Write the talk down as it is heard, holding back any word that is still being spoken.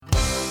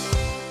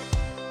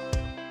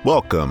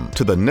Welcome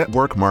to the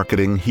Network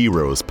Marketing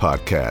Heroes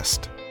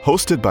podcast,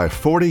 hosted by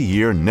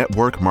 40-year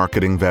network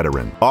marketing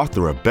veteran,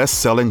 author of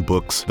best-selling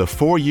books, The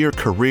 4-Year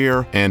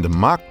Career, and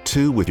Mach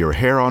 2 with Your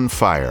Hair on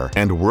Fire,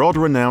 and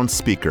world-renowned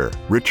speaker,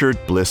 Richard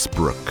Bliss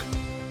Brooke.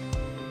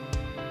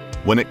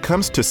 When it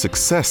comes to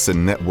success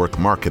in network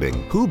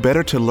marketing, who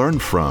better to learn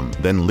from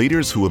than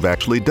leaders who have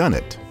actually done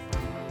it?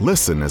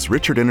 Listen as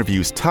Richard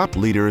interviews top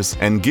leaders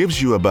and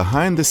gives you a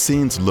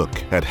behind-the-scenes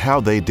look at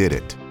how they did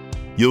it.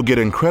 You'll get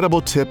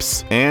incredible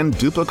tips and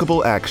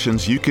duplicable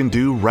actions you can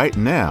do right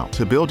now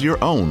to build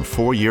your own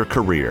 4-year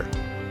career.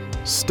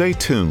 Stay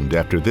tuned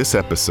after this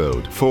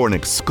episode for an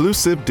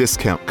exclusive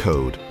discount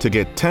code to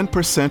get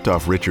 10%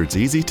 off Richard's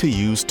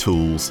easy-to-use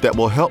tools that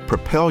will help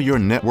propel your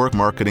network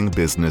marketing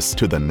business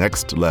to the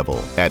next level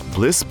at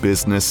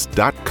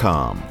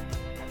blissbusiness.com.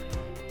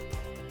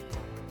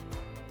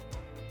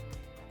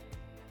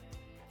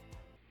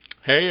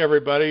 Hey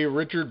everybody,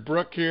 Richard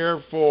Brooke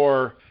here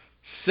for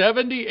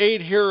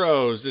 78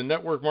 heroes in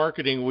network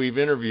marketing we've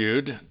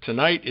interviewed.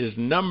 Tonight is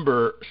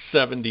number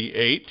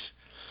 78.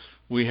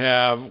 We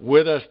have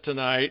with us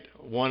tonight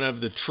one of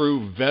the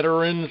true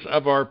veterans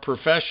of our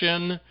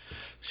profession.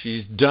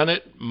 She's done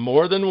it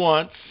more than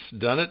once,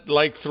 done it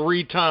like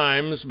 3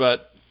 times,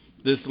 but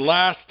this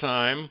last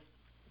time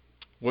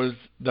was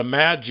the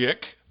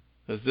magic.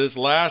 As this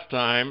last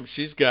time,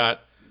 she's got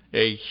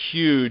a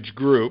huge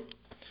group.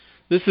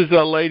 This is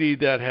a lady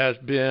that has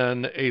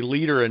been a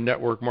leader in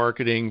network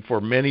marketing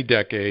for many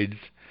decades.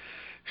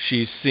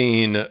 She's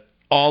seen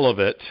all of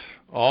it,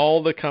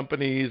 all the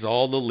companies,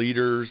 all the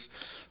leaders,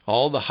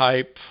 all the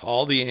hype,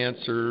 all the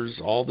answers,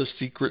 all the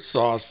secret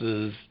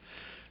sauces.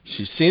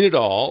 She's seen it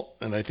all,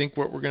 and I think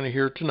what we're going to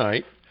hear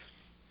tonight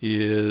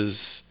is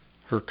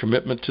her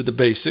commitment to the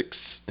basics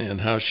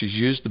and how she's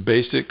used the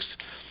basics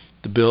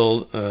to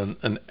build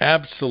an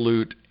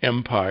absolute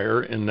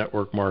empire in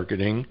network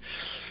marketing.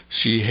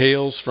 She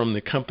hails from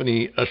the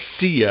company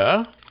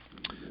ASEA,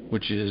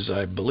 which is,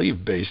 I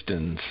believe, based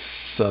in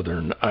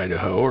southern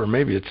Idaho, or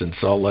maybe it's in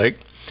Salt Lake.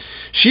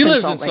 She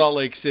lives in Salt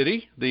Lake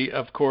City,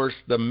 of course,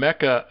 the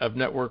mecca of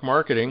network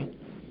marketing.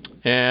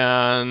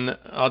 And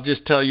I'll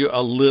just tell you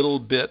a little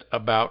bit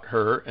about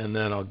her, and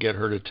then I'll get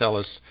her to tell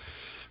us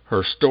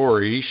her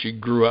story. She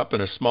grew up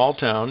in a small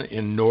town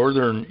in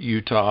northern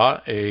Utah,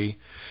 a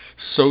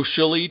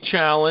socially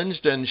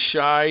challenged and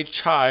shy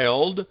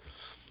child,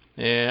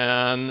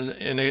 and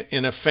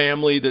in a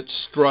family that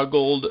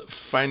struggled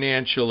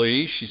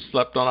financially. She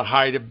slept on a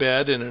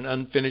hide-a-bed in an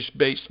unfinished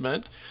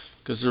basement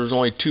because there was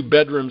only 2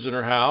 bedrooms in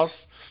her house.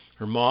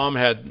 Her mom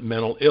had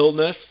mental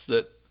illness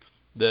that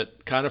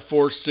kind of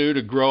forced Sue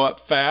to grow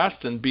up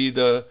fast and be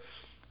the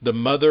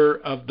mother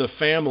of the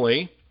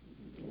family.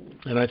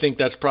 And I think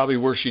that's probably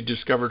where she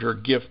discovered her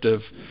gift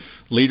of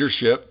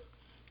leadership.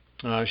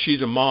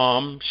 She's a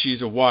mom,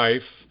 she's a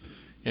wife,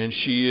 and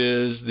she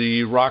is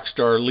the rock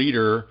star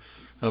leader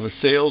of a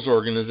sales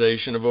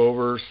organization of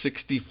over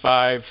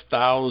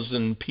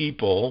 65,000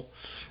 people,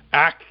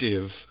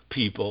 active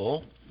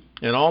people,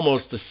 and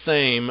almost the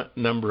same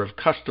number of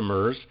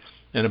customers,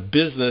 and a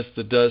business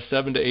that does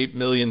 $7 to $8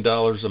 million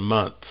a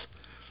month.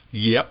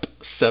 Yep,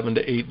 $7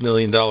 to $8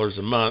 million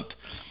a month.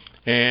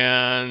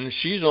 And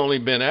she's only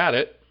been at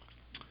it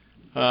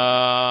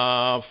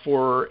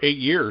for 8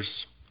 years.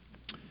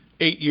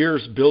 8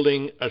 years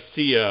building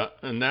ASEA,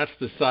 and that's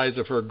the size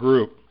of her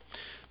group.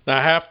 Now,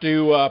 I have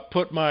to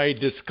put my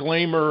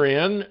disclaimer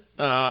in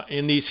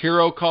these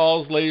hero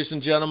calls, ladies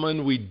and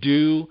gentlemen. We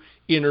do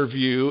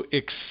interview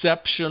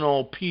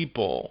exceptional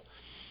people.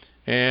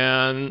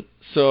 And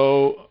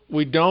so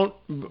we don't,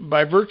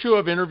 by virtue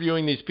of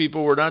interviewing these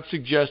people, we're not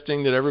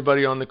suggesting that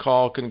everybody on the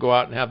call can go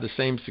out and have the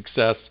same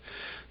success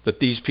that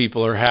these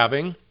people are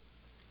having.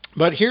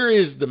 But here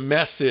is the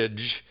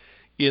message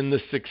in the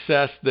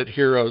success that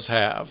heroes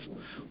have.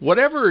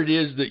 Whatever it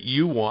is that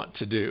you want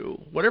to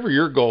do, whatever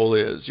your goal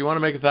is, you want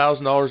to make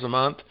 $1,000 a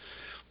month?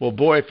 Well,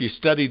 boy, if you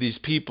study these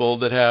people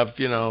that have,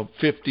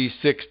 50,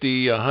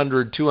 60,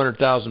 100,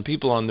 200,000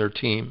 people on their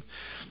team,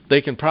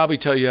 they can probably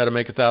tell you how to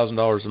make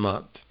 $1,000 a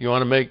month. You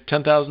want to make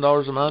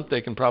 $10,000 a month?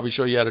 They can probably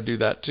show you how to do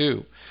that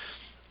too.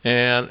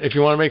 And if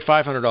you want to make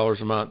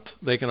 $500 a month,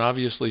 they can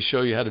obviously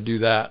show you how to do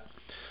that.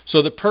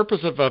 So the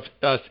purpose of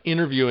us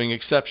interviewing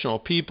exceptional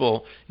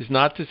people is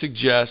not to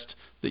suggest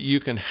that you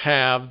can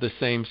have the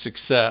same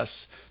success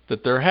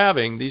that they're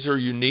having. These are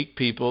unique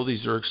people.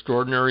 These are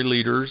extraordinary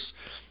leaders.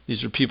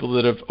 These are people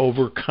that have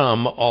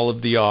overcome all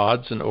of the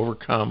odds and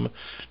overcome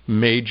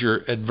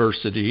major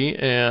adversity.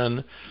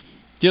 And,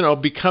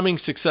 becoming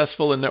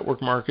successful in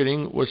network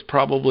marketing was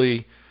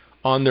probably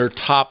on their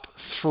top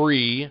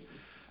 3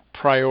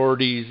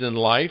 priorities in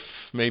life,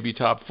 maybe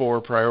top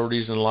 4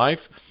 priorities in life.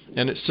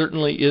 And it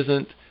certainly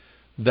isn't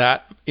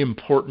that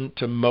important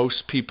to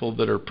most people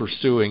that are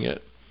pursuing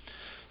it.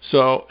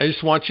 So I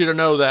just want you to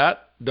know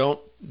that.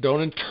 Don't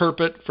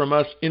interpret from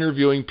us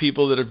interviewing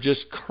people that have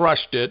just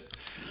crushed it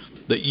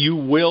that you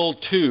will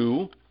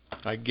too.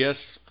 I guess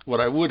what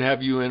I would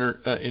have you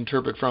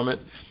interpret from it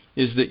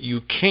is that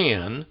you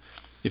can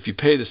if you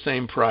pay the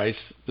same price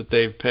that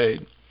they've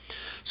paid.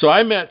 So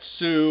I met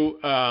Sue,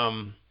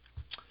 I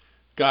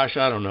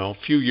don't know, a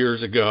few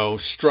years ago.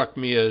 Struck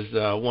me as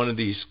one of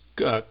these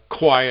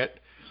quiet,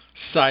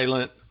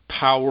 silent,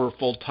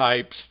 powerful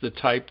types, the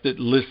type that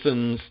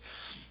listens,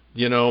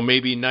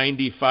 maybe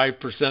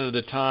 95% of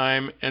the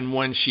time. And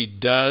when she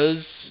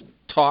does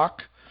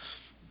talk,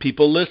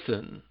 people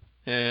listen.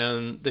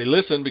 And they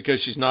listen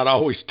because she's not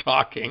always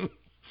talking.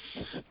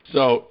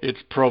 So it's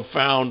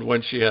profound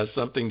when she has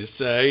something to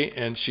say.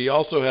 And she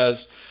also has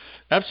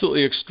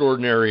absolutely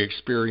extraordinary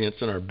experience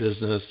in our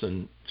business,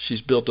 and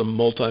she's built a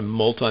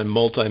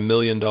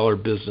multi-million-dollar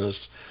business.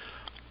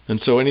 And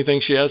so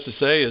anything she has to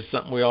say is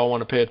something we all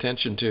want to pay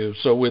attention to.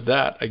 So with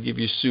that, I give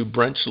you Sue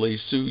Brenchley.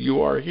 Sue,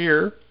 you are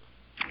here.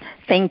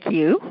 Thank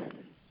you.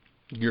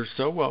 You're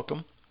so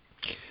welcome.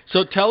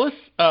 So tell us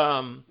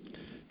a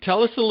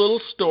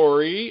little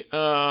story.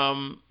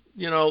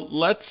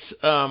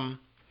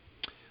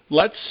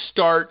 Let's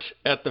start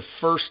at the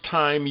first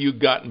time you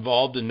got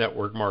involved in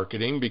network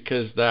marketing,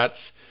 because that's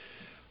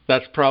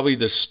probably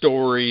the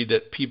story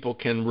that people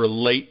can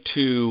relate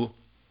to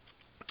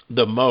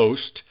the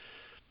most,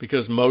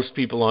 because most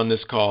people on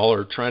this call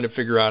are trying to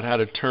figure out how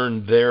to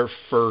turn their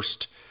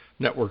first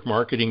network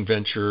marketing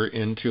venture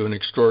into an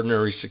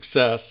extraordinary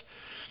success.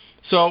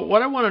 So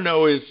what I want to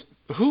know is,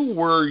 who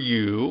were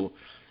you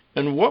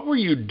and what were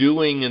you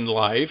doing in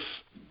life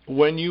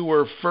when you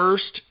were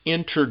first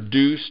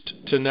introduced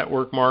to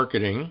network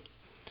marketing?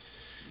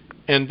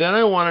 And then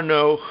I want to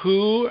know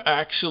who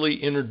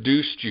actually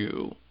introduced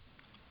you.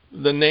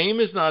 The name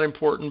is not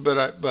important,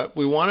 but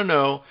we want to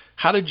know,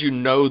 how did you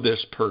know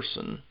this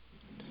person?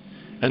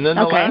 And then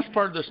the last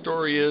part of the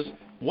story is,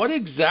 what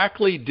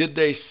exactly did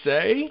they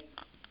say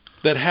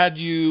that had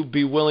you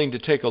be willing to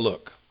take a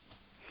look?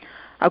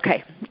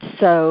 Okay.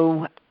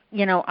 So,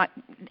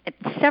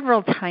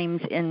 several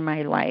times in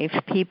my life,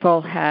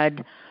 people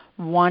had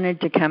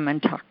wanted to come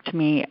and talk to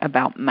me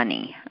about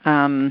money.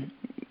 And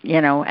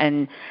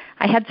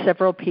I had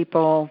several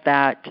people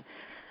that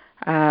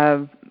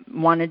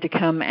wanted to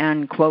come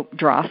and, quote,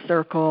 draw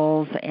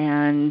circles.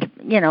 And,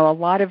 a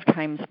lot of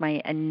times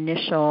my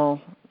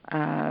initial,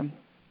 the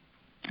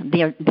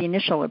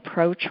initial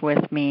approach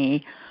with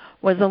me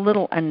was a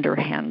little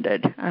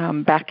underhanded.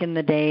 Back in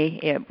the day,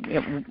 it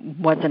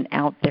wasn't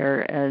out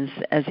there as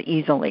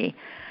easily.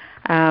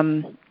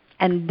 And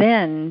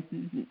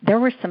then there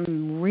were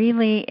some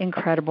really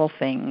incredible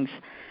things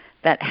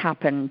that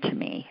happened to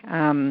me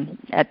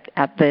at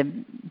the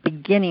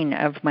beginning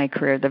of my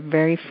career, the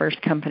very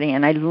first company.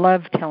 And I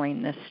love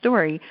telling this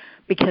story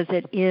because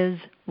it is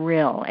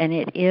real, and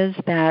it is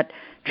that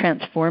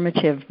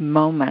transformative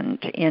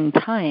moment in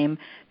time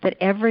that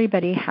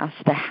everybody has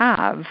to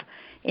have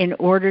in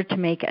order to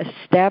make a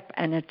step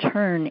and a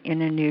turn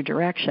in a new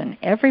direction.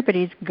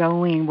 Everybody's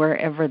going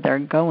wherever they're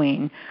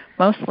going,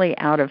 mostly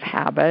out of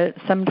habit,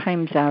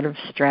 sometimes out of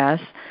stress,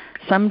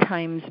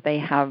 sometimes they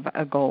have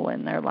a goal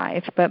in their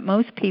life, but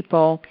most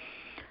people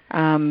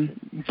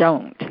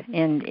don't.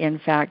 And in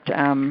fact,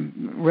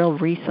 real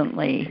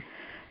recently,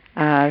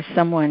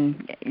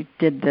 someone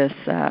did this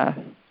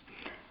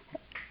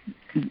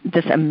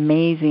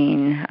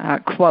amazing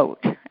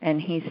quote, and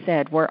he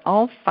said, "We're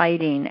all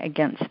fighting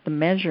against the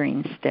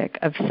measuring stick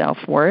of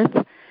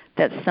self-worth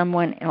that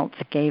someone else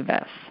gave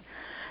us."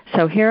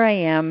 So here I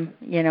am,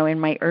 in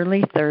my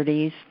early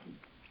 30s.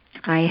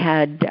 I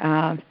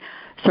had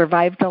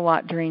survived a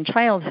lot during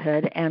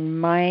childhood,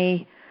 and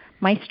my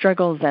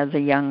struggles as a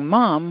young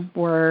mom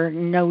were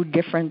no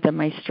different than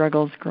my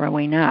struggles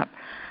growing up.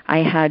 I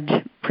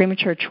had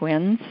premature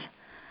twins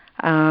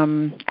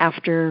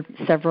after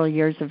several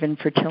years of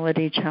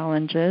infertility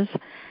challenges.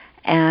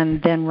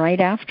 And then right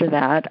after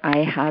that, I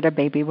had a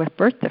baby with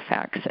birth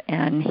defects,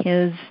 and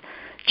his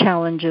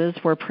challenges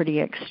were pretty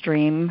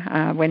extreme.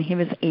 When he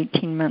was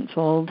 18 months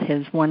old,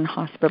 his one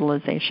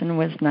hospitalization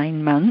was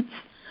 9 months.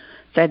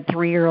 So I had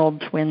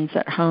 3-year-old twins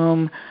at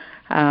home.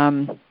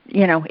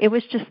 It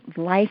was just,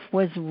 life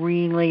was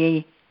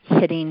really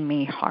hitting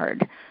me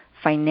hard.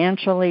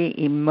 Financially,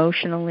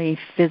 emotionally,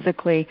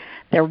 physically,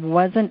 there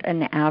wasn't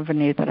an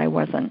avenue that I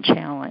wasn't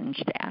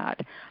challenged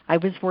at. I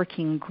was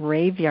working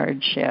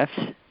graveyard shifts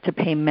to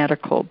pay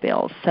medical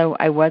bills, so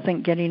I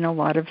wasn't getting a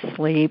lot of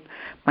sleep.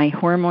 My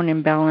hormone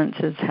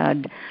imbalances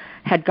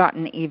had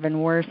gotten even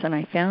worse, and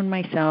I found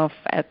myself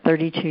at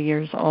 32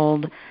 years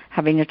old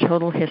having a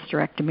total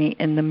hysterectomy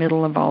in the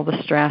middle of all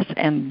the stress,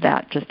 and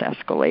that just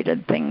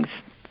escalated things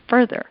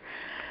further.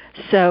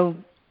 So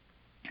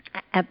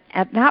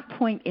at that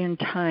point in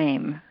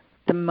time,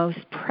 the most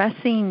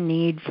pressing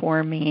need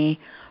for me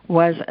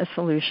was a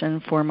solution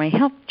for my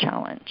health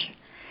challenge.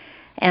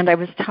 And I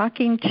was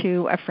talking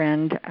to a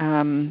friend.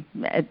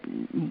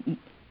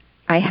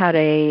 I had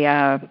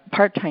a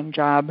part-time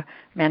job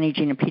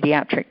managing a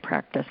pediatric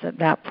practice at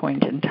that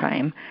point in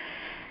time.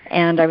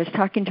 And I was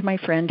talking to my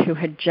friend who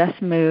had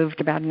just moved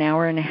about an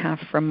hour and a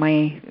half from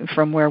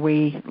where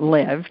we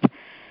lived.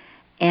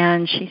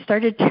 And she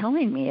started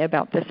telling me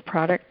about this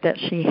product that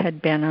she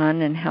had been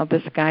on and how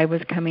this guy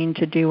was coming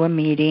to do a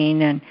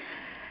meeting. And,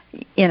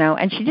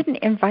 and she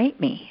didn't invite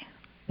me.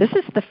 This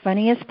is the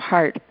funniest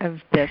part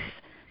of this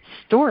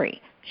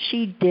story.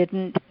 She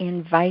didn't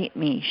invite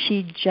me.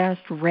 She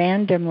just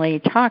randomly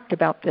talked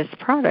about this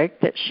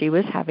product that she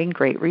was having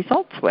great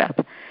results with.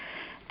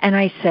 And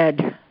I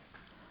said,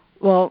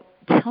 well,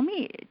 tell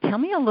me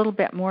a little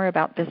bit more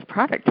about this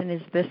product, and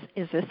is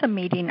this a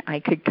meeting I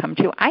could come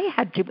to? I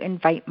had to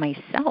invite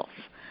myself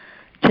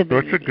to the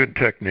meeting. That's a good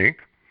technique.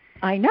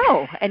 I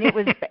know, and it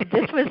was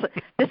this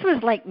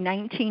was like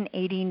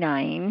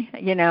 1989.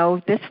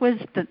 This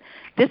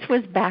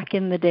was back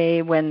in the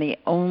day when the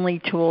only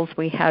tools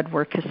we had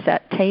were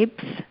cassette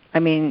tapes. I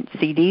mean,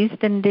 CDs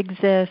didn't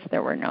exist.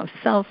 There were no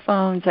cell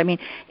phones. I mean,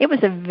 it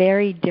was a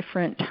very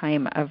different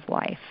time of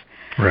life.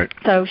 Right.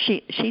 So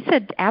she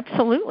said,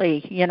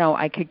 absolutely,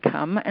 I could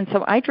come. And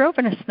so I drove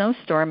in a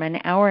snowstorm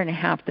an hour and a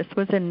half. This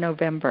was in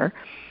November.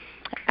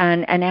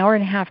 And an hour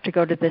and a half to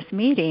go to this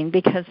meeting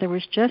because there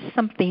was just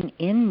something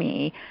in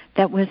me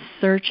that was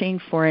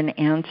searching for an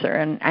answer.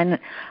 And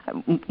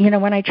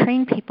when I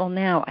train people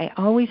now, I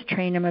always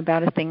train them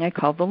about a thing I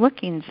call the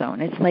looking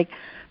zone. It's like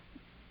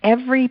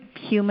every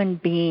human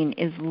being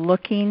is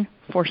looking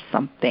for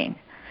something.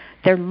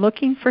 They're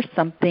looking for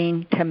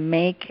something to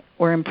make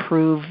or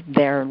improve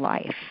their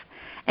life.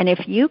 And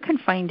if you can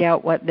find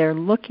out what they're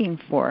looking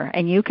for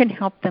and you can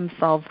help them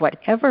solve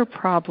whatever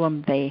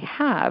problem they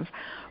have,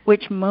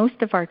 which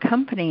most of our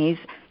companies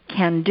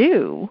can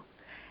do,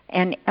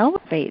 and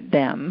elevate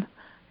them,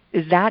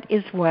 that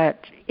is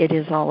what it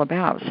is all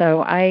about.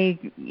 So I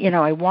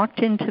walked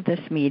into this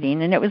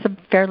meeting, and it was a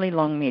fairly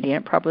long meeting.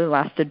 It probably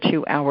lasted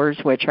 2 hours,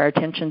 which our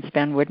attention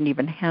span wouldn't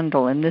even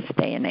handle in this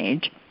day and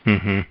age.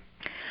 Mm-hmm.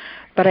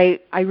 But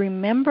I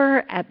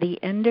remember at the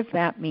end of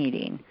that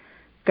meeting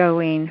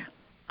going,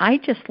 I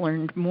just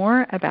learned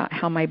more about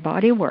how my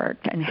body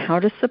worked and how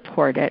to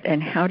support it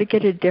and how to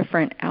get a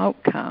different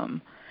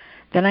outcome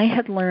than I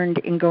had learned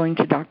in going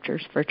to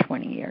doctors for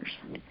 20 years.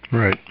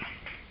 Right.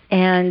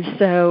 And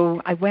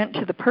so I went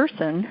to the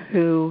person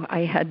who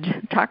I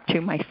had talked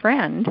to, my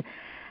friend,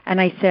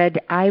 and I said,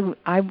 I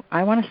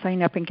want to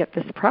sign up and get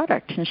this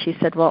product. And she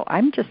said, well,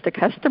 I'm just a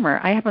customer.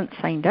 I haven't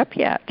signed up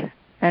yet.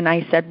 And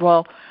I said,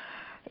 well,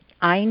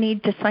 I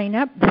need to sign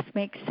up. This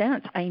makes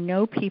sense. I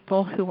know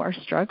people who are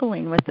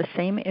struggling with the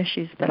same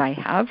issues that I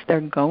have.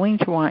 They're going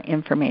to want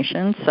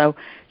information. So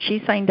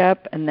she signed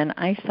up, and then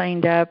I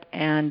signed up,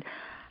 and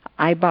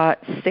I bought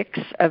 6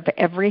 of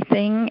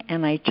everything,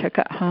 and I took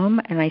it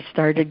home, and I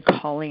started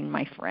calling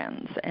my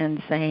friends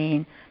and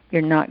saying,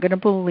 you're not going to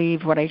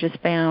believe what I just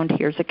found.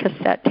 Here's a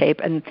cassette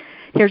tape. And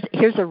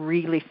here's a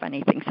really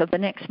funny thing. So the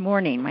next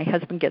morning, my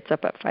husband gets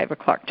up at 5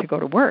 o'clock to go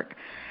to work.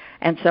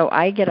 And so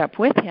I get up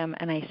with him,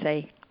 and I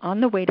say, on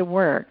the way to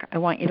work, I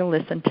want you to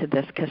listen to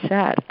this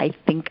cassette. I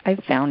think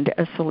I've found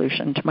a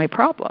solution to my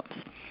problems.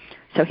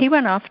 So he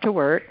went off to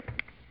work.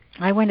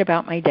 I went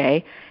about my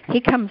day. He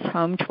comes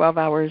home 12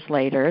 hours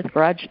later. The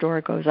garage door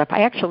goes up.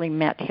 I actually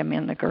met him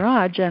in the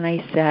garage, and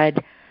I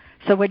said,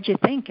 so what'd you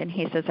think? And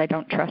he says, I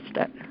don't trust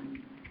it.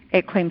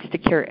 It claims to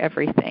cure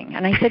everything.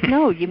 And I said,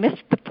 no, you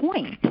missed the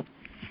point.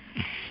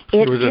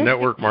 It was a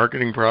network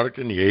marketing product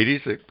in the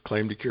 80s that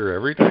claimed to cure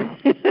everything?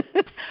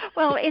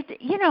 Well,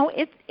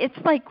 it's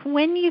like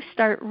when you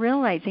start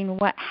realizing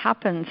what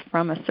happens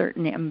from a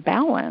certain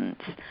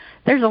imbalance,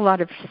 there's a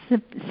lot of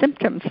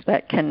symptoms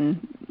that can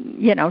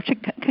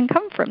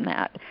come from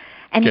that.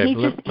 And okay,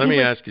 let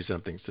me ask you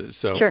something.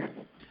 So sure.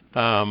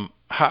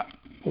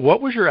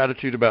 What was your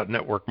attitude about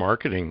network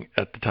marketing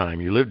at the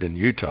time? You lived in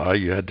Utah.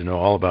 You had to know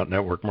all about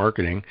network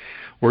marketing.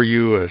 Were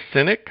you a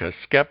cynic, a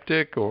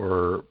skeptic,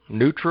 or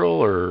neutral,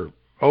 or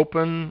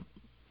open?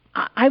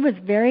 I was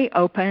very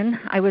open.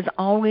 I was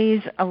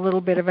always a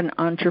little bit of an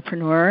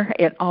entrepreneur.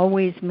 It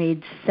always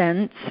made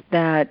sense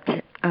that,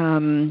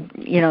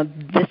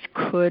 this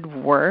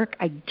could work.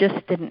 I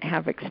just didn't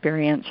have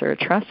experience or a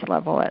trust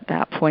level at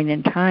that point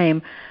in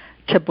time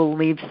to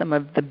believe some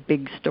of the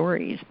big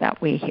stories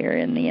that we hear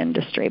in the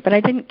industry. But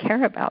I didn't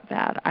care about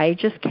that. I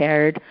just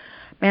cared,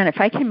 man, if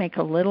I can make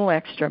a little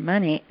extra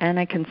money and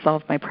I can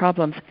solve my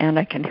problems and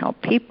I can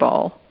help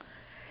people,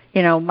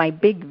 my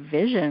big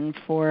vision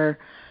for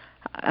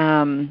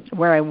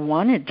where I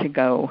wanted to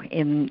go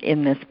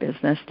in this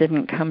business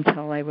didn't come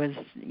till I was,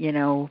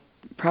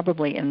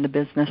 probably in the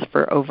business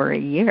for over a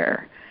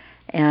year.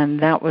 And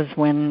that was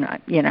when,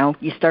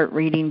 you start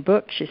reading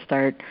books, you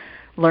start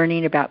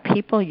learning about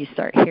people, you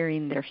start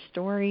hearing their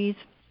stories.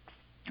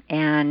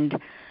 And,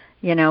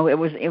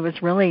 it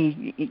was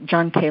really,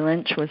 John K.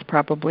 Lynch was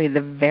probably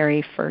the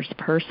very first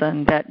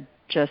person that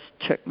just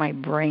took my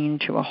brain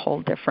to a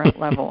whole different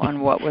level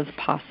on what was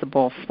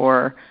possible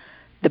for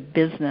the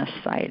business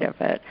side of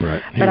it.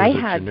 Right. But I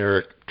had a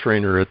generic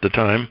trainer at the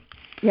time.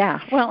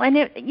 Yeah. Well, and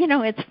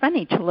it's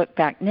funny to look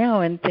back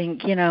now and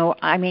think,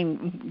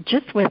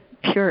 just with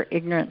pure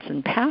ignorance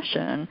and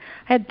passion,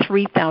 I had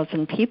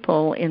 3,000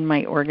 people in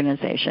my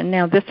organization.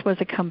 Now, this was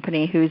a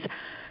company whose,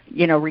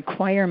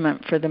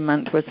 requirement for the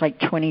month was like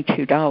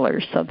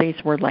 $22. So these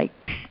were like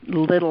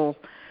little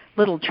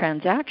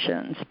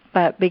transactions.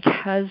 But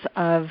because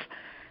of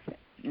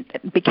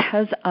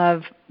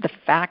the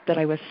fact that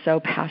I was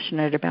so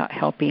passionate about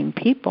helping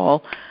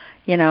people,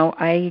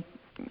 I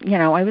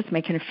I was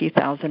making a few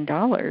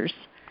 $1,000s,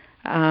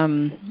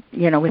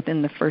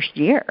 within the first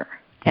year.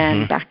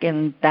 And back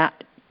in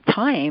that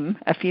time,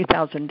 a few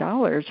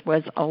 $1,000s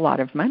was a lot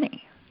of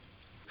money.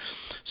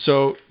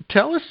 So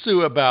tell us,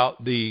 Sue,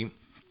 about the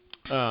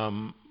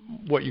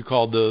what you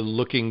call the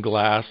looking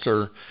glass,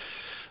 or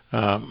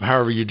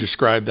however you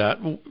describe that.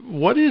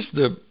 What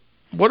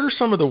are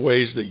some of the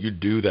ways that you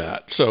do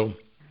that? So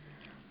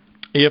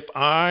if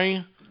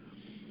I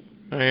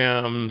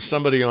am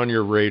somebody on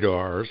your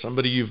radar,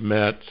 somebody you've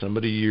met,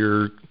 somebody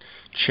you're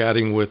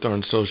chatting with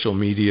on social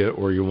media,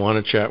 or you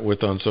want to chat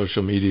with on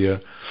social media,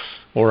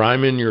 or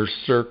I'm in your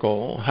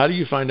circle, how do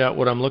you find out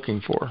what I'm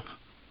looking for?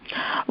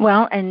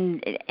 Well,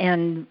 and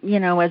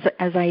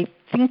as I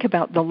think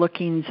about the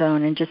looking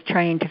zone and just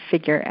trying to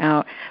figure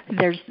out,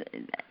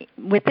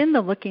 within the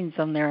looking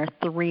zone there are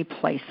 3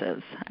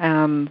 places.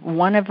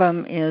 One of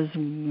them is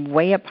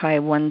way up high,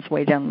 one's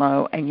way down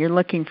low, and you're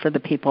looking for the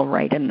people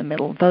right in the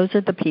middle. Those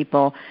are the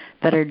people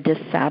that are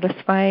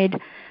dissatisfied,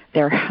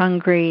 they're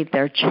hungry,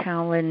 they're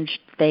challenged,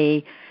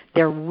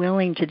 they're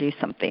willing to do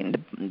something.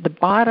 The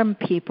bottom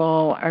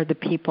people are the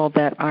people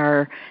that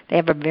they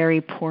have a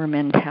very poor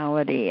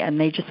mentality, and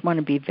they just want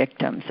to be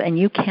victims. And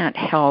you can't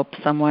help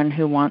someone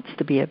who wants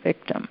to be a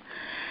victim.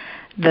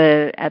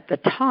 At the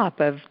top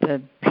of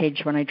the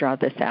page when I draw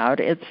this out,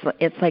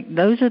 it's like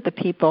those are the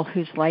people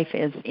whose life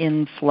is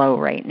in flow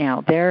right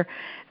now. They're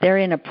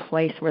in a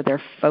place where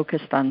they're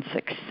focused on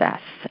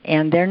success,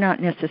 and they're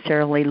not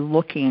necessarily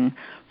looking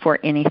for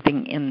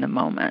anything in the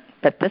moment.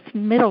 But this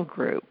middle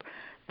group,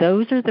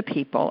 those are the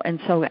people, and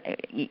so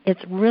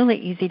it's really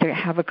easy to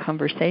have a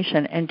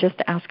conversation and just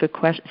ask a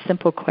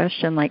simple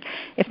question like,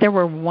 if there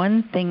were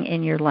one thing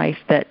in your life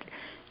that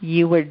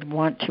you would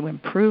want to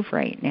improve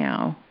right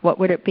now, what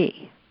would it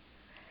be?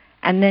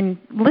 And then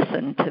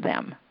listen to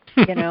them.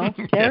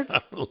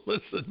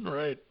 Listen,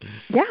 right.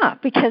 Yeah,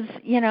 because,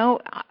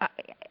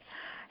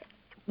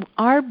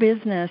 our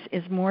business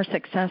is more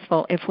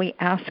successful if we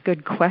ask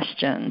good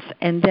questions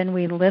and then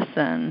we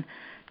listen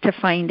to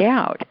find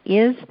out,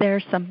 is there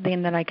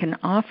something that I can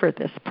offer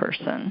this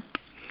person?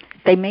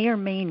 They may or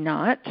may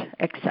not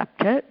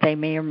accept it. They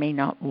may or may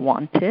not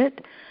want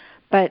it.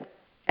 But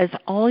as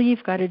all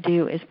you've got to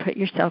do is put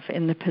yourself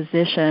in the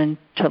position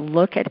to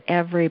look at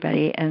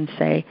everybody and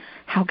say,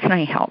 how can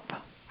I help?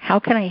 How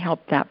can I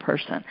help that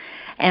person?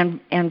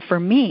 And for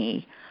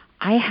me,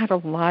 I had a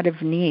lot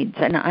of needs,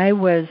 and I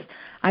was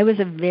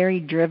a very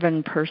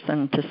driven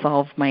person to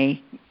solve my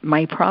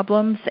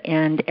problems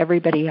and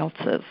everybody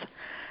else's.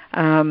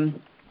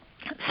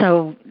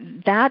 So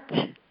that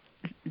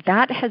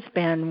has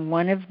been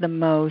one of the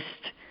most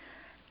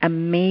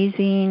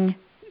amazing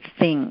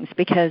things,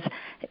 because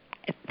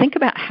think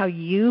about how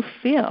you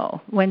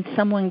feel when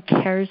someone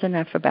cares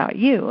enough about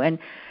you. And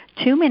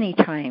too many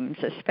times,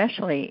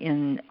 especially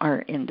in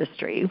our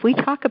industry, we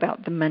talk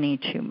about the money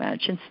too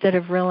much instead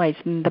of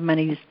realizing the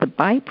money is the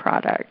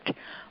byproduct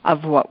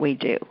of what we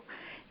do.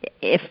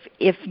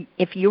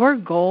 If your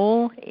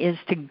goal is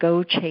to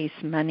go chase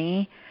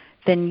money,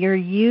 then you're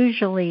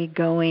usually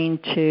going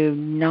to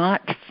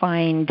not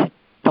find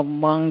the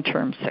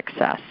long-term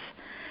success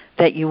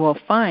that you will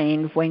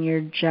find when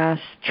you're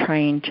just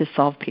trying to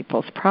solve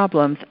people's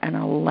problems and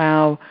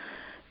allow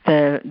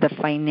the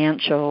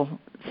financial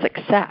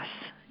success.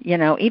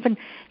 Even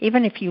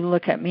if you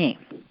look at me,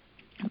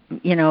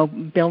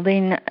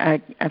 building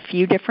a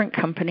few different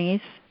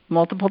companies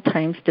multiple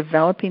times,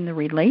 developing the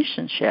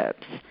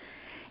relationships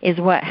is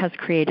what has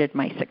created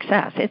my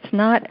success. It's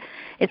not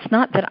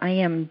that I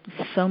am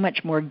so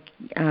much more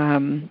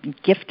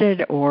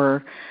gifted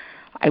or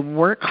I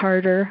work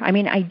harder. I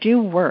mean, I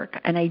do work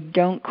and I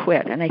don't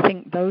quit. And I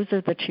think those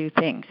are the two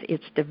things.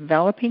 It's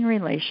developing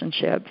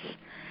relationships.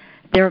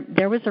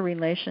 There was a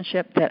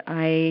relationship that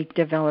I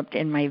developed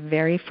in my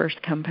very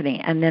first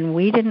company, and then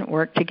we didn't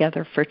work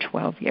together for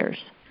 12 years.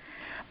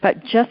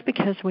 But just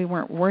because we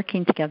weren't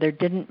working together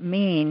didn't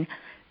mean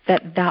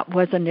that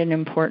wasn't an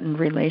important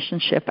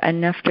relationship,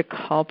 enough to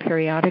call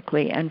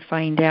periodically and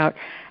find out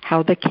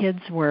how the kids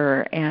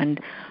were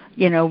and,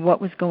 what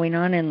was going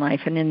on in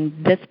life. And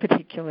in this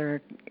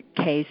particular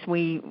case,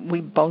 we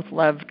both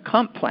loved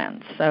comp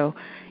plans. So,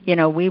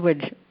 we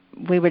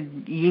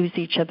would use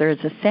each other as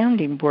a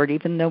sounding board,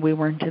 even though we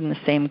weren't in the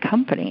same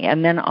company.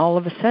 And then all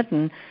of a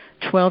sudden,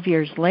 12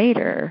 years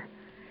later,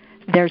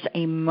 there's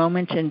a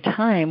moment in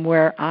time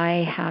where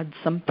I had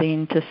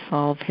something to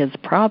solve his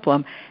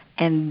problem,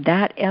 and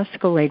that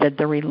escalated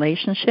the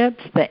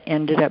relationships that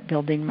ended up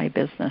building my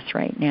business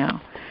right now.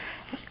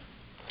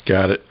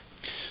 Got it.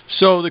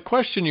 So the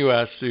question you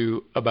asked,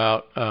 Sue,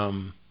 about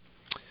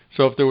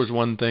so if there was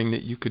one thing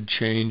that you could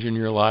change in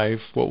your life,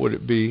 what would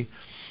it be?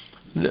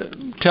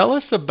 Tell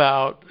us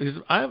about,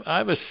 I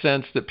have a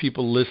sense that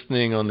people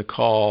listening on the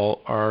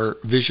call are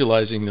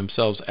visualizing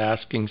themselves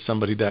asking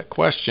somebody that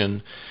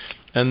question,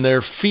 and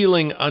they're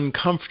feeling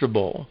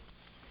uncomfortable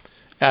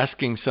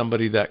asking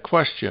somebody that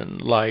question.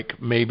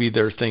 Like maybe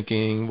they're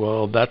thinking,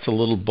 well, that's a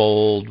little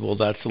bold, well,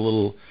 that's a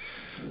little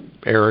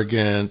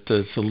arrogant,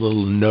 that's a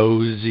little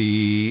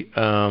nosy.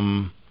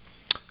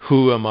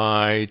 Who am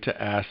I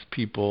to ask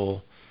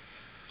people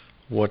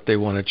what they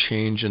want to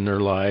change in their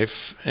life.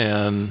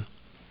 And,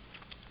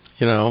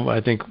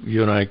 I think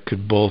you and I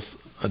could both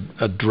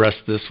address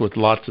this with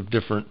lots of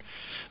different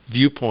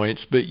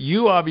viewpoints, but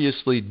you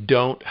obviously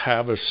don't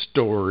have a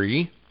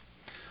story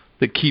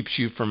that keeps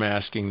you from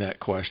asking that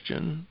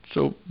question.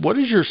 So what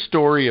is your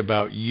story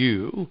about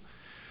you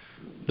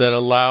that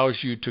allows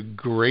you to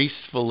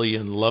gracefully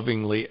and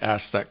lovingly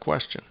ask that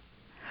question?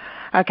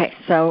 Okay,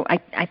 so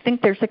I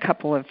think there's a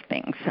couple of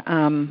things.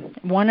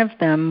 One of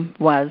them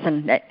was,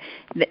 and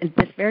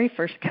this very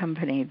first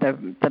company,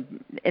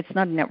 it's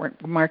not a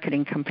network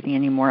marketing company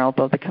anymore,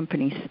 although the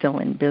company's still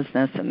in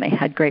business, and they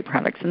had great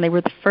products. And they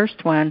were the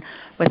first one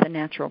with a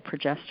natural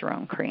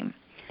progesterone cream.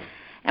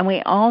 And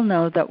we all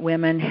know that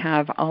women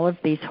have all of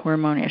these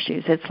hormone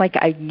issues. It's like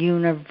a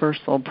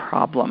universal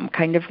problem,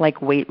 kind of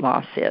like weight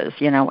loss is.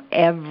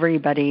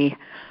 Everybody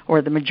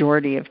or the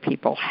majority of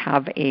people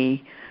have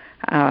a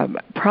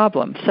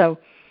problem. So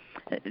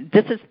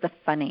this is the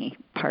funny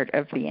part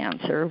of the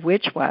answer,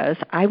 which was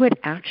I would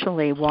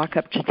actually walk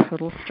up to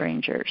total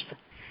strangers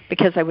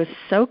because I was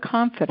so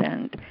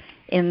confident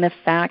in the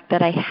fact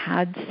that I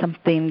had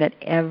something that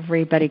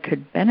everybody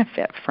could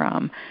benefit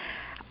from.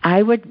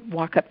 I would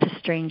walk up to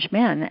strange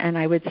men and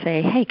I would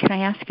say, "Hey, can I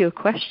ask you a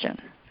question?"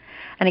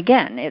 And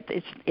again,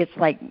 it's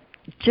like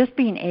just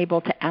being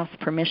able to ask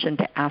permission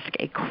to ask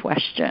a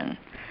question.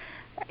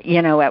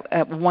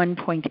 At one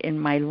point in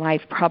my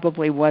life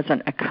probably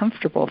wasn't a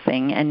comfortable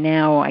thing, and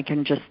now I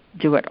can just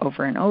do it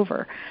over and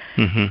over.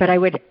 Mm-hmm. But I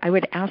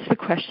would ask the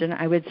question.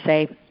 I would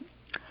say,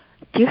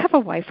 "Do you have a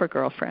wife or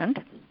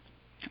girlfriend?"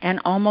 And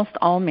almost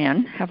all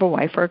men have a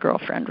wife or a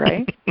girlfriend,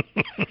 right?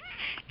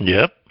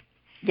 Yep.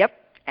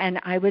 And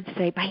I would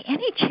say, "By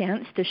any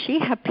chance, does she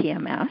have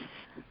PMS?"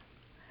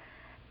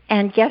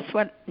 And guess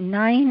what?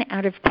 9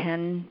 out of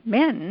 10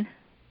 men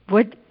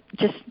would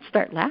just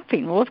start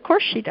laughing. Well, of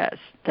course she does.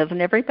 Doesn't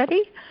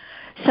everybody?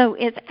 So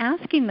it's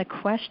asking the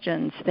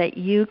questions that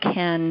you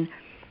can,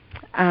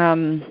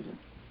 have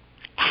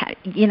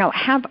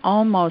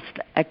almost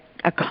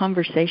a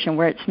conversation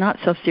where it's not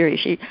so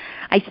serious.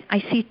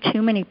 I see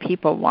too many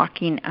people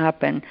walking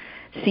up and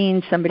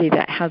seeing somebody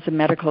that has a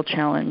medical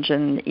challenge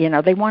and,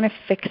 they want to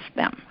fix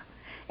them.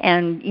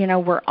 And,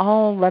 we're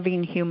all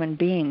loving human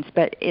beings,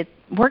 but it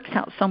works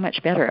out so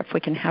much better if we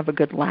can have a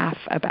good laugh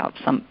about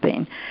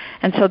something.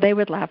 And so they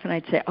would laugh and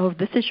I'd say, "Oh,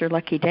 this is your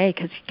lucky day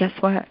because guess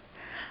what?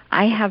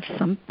 I have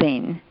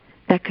something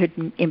that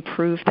could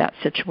improve that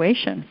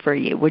situation for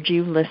you. Would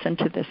you listen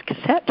to this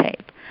cassette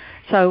tape?"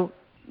 So,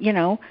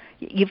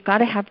 you've got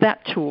to have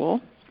that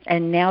tool.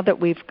 And now that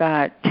we've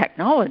got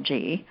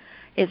technology,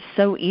 it's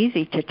so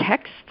easy to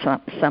text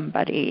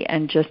somebody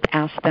and just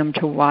ask them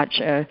to watch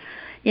a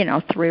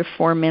 3 or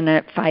 4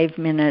 minute, 5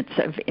 minutes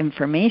of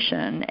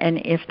information.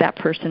 And if that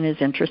person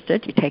is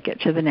interested, you take it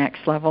to the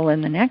next level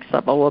and the next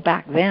level. Well,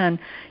 back then,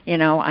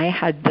 I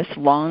had this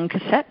long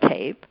cassette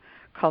tape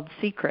called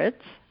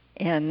Secrets,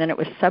 and then it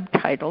was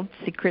subtitled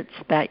Secrets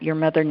That Your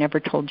Mother Never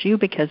Told You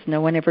because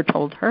no one ever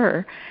told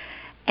her.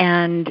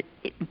 And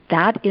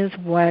that's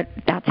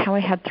how I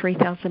had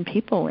 3,000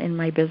 people in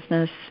my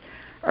business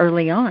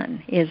early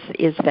on,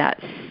 is that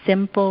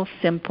simple,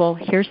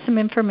 here's some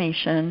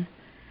information,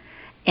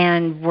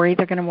 and we're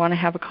either going to want to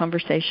have a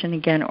conversation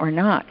again or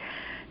not.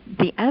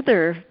 The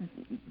other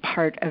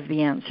part of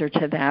the answer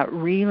to that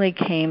really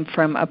came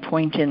from a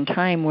point in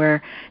time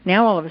where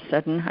now all of a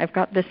sudden I've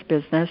got this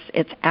business.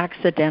 It's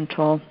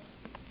accidental.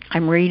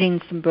 I'm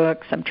reading some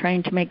books. I'm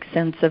trying to make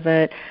sense of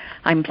it.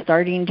 I'm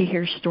starting to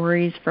hear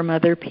stories from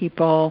other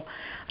people.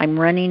 I'm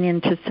running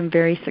into some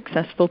very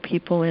successful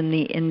people in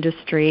the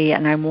industry,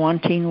 and I'm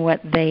wanting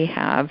what they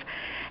have.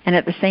 And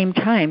at the same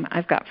time,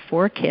 I've got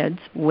 4 kids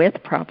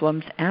with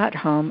problems at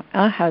home,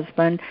 a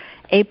husband,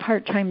 a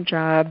part-time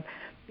job,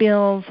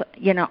 bills.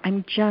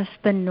 I'm just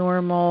the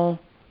normal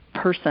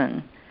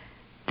person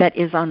that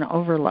is on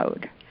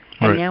overload.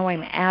 Right. And now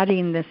I'm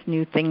adding this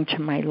new thing to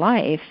my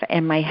life,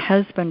 and my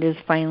husband is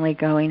finally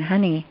going,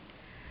 "Honey,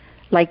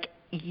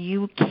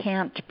 you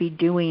can't be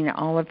doing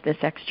all of this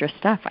extra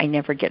stuff. I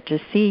never get to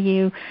see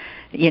you.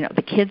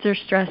 The kids are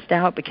stressed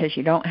out because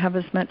you don't have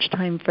as much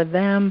time for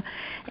them."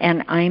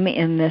 And I'm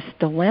in this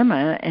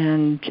dilemma.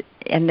 And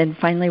then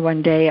finally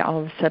one day,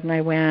 all of a sudden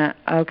I went,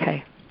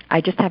 okay,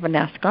 I just haven't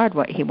asked God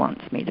what he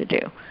wants me to do.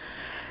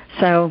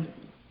 So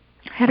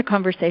I had a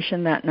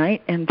conversation that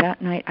night, and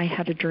that night I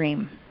had a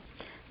dream.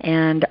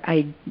 And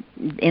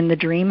in the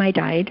dream I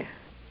died,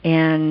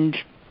 and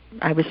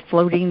I was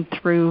floating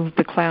through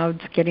the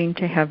clouds getting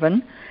to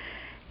heaven.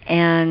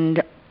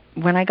 And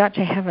when I got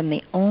to heaven,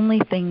 the only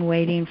thing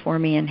waiting for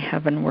me in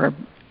heaven were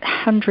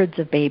hundreds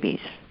of babies.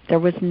 There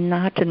was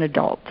not an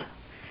adult.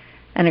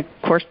 And of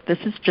course, this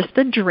is just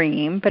a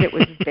dream, but it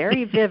was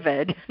very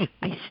vivid.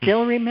 I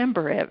still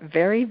remember it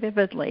very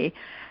vividly.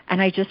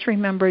 And I just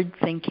remembered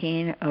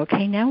thinking,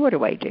 okay, now what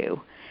do I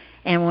do?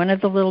 And one of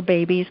the little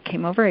babies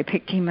came over. I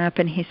picked him up,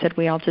 and he said,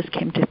 "We all just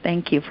came to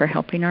thank you for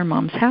helping our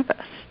moms have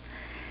us."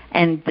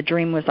 And the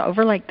dream was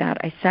over like that.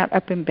 I sat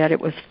up in bed. It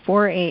was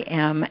 4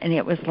 a.m., and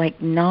it was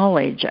like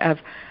knowledge of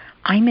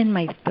I'm in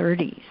my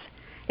 30s.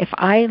 if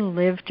I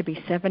live to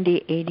be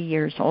 70, 80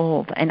 years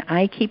old, and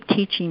I keep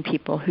teaching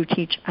people who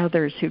teach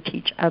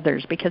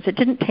others, because it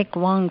didn't take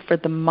long for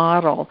the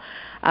model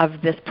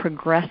of this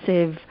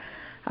progressive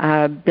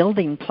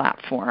building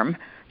platform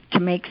to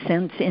make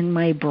sense in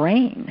my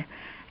brain.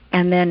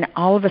 And then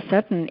all of a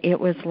sudden it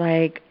was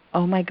like,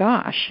 oh my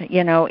gosh,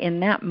 in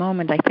that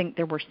moment I think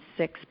there were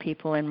 6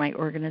 people in my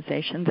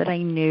organization that I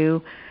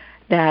knew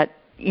that,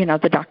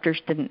 the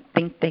doctors didn't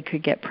think they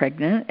could get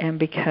pregnant, and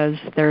because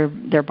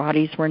their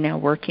bodies were now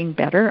working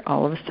better,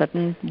 all of a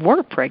sudden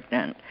were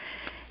pregnant.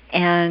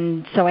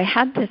 And so I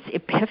had this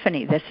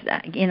epiphany,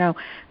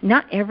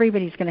 not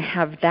everybody's going to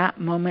have that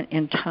moment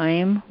in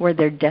time where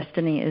their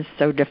destiny is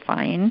so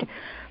defined.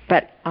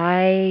 But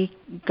I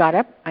got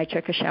up, I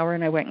took a shower,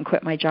 and I went and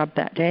quit my job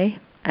that day,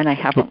 and I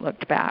haven't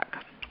looked back.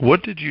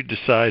 What did you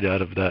decide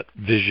out of that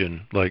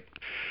vision?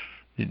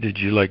 Did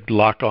you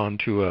lock on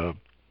to a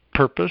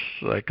purpose,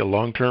 like a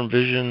long-term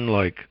vision?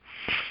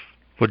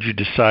 What did you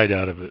decide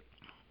out of it?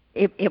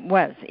 It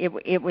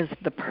was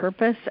the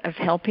purpose of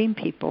helping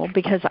people,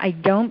 because I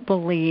don't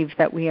believe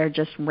that we are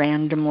just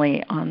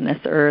randomly on this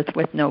earth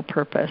with no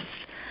purpose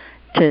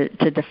to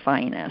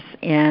define us.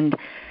 And,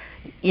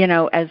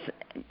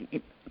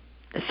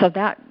 so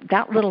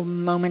that little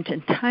moment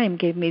in time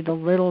gave me the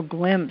little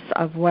glimpse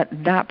of what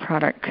that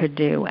product could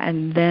do.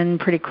 And then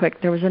pretty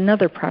quick, there was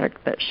another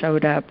product that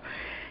showed up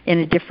in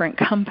a different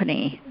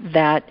company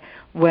that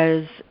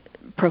was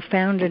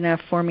profound enough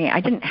for me.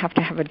 I didn't have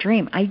to have a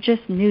dream. I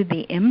just knew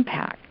the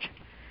impact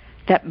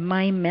that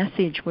my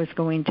message was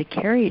going to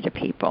carry to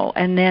people.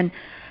 And then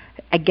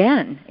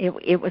again,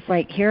 it was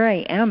like, here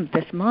I am,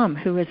 this mom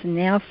who is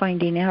now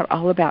finding out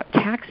all about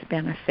tax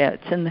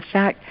benefits and the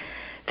fact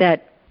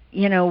that,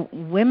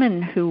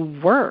 women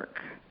who work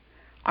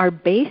are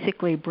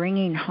basically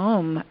bringing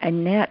home a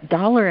net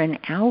 $1 an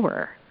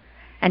hour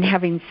and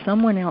having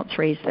someone else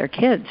raise their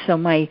kids. So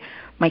my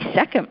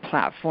second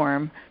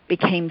platform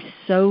became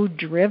so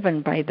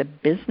driven by the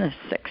business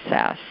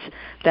success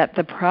that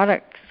the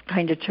products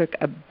kind of took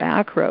a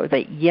back row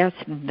that, yes,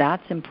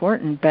 that's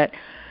important, but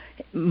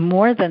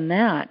more than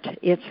that,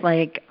 it's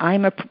like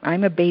I'm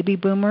a baby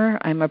boomer.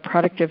 I'm a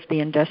product of the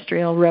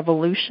Industrial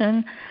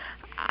Revolution.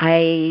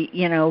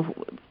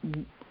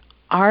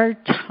 Our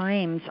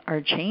times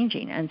are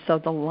changing, and so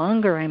the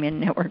longer I'm in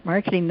network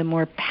marketing, the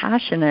more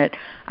passionate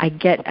I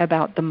get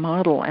about the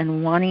model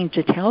and wanting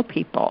to tell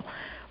people,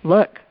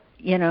 look,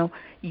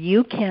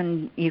 you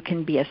can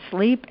be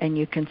asleep and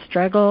you can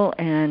struggle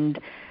and,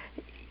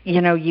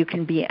 you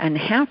can be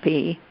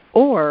unhappy,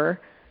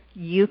 or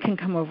you can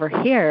come over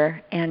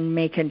here and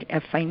make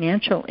a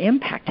financial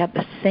impact at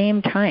the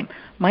same time.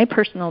 My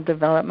personal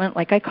development,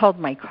 I called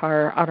my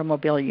car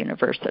Automobile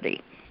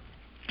University.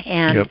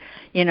 And,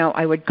 yep.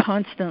 I would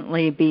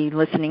constantly be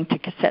listening to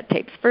cassette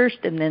tapes first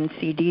and then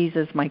CDs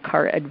as my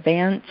car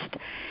advanced.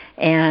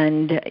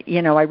 And,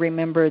 I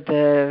remember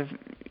the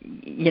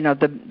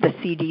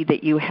CD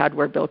that you had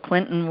where Bill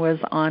Clinton was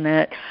on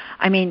it.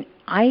 I mean,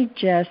 I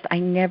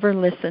never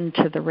listened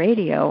to the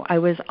radio. I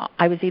was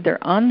either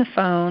on the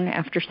phone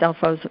after cell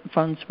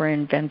phones were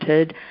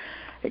invented,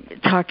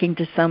 talking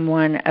to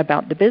someone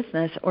about the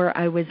business, or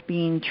I was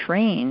being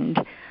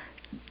trained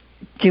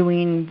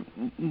doing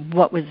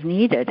what was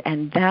needed.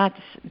 And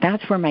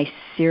that's where my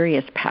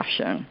serious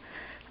passion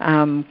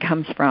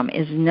comes from,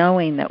 is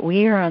knowing that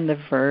we are on the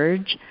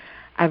verge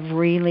of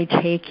really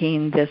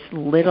taking this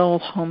little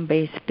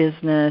home-based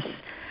business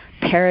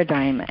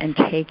paradigm and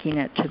taking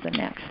it to the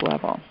next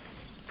level.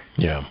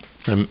 Yeah.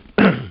 I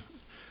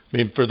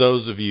mean, for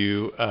those of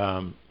you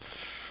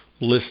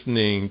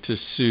listening to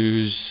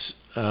Sue's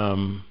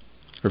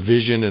her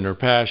vision and her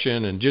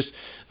passion, and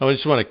I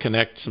just want to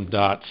connect some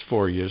dots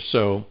for you.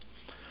 So,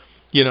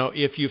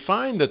 if you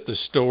find that the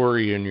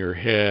story in your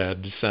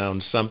head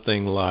sounds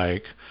something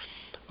like,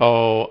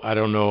 oh, I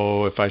don't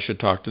know if I should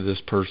talk to this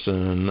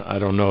person. I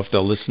don't know if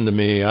they'll listen to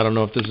me. I don't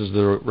know if this is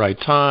the right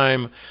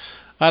time.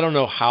 I don't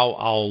know how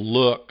I'll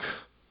look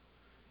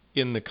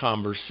in the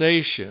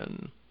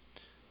conversation.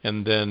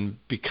 And then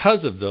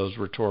because of those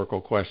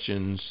rhetorical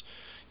questions,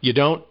 you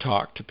don't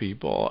talk to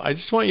people. I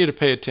just want you to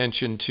pay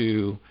attention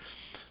to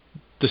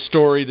the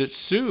story that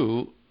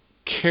Sue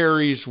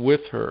carries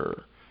with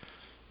her.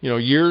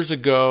 Years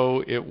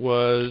ago, it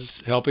was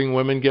helping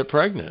women get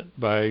pregnant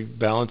by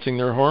balancing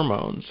their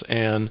hormones.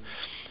 And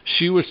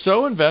she was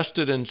so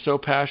invested and so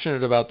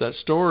passionate about that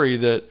story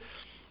that,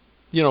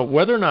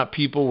 whether or not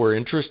people were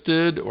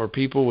interested or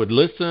people would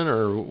listen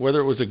or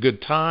whether it was a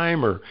good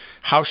time or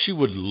how she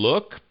would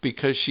look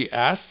because she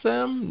asked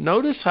them,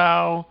 notice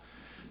how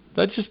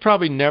that just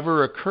probably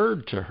never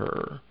occurred to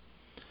her.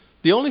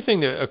 The only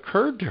thing that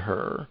occurred to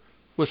her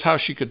was how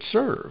she could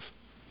serve.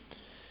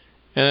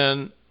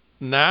 And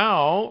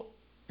now,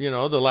 the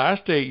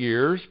last 8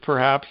 years,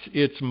 perhaps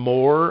it's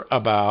more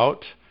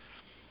about,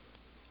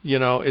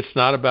 it's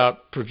not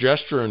about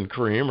progesterone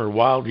cream or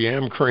wild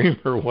yam cream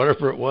or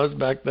whatever it was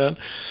back then,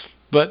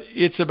 but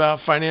it's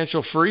about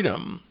financial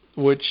freedom,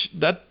 which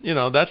that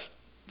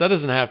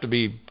doesn't have to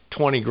be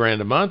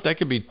 $20,000 a month. That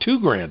could be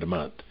 $2,000 a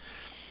month.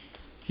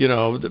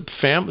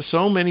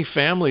 so many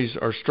families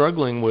are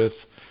struggling with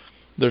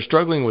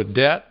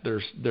debt.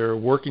 They're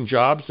working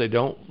jobs they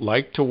don't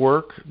like to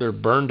work. They're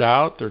burned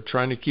out. They're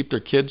trying to keep their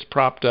kids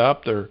propped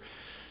up. They're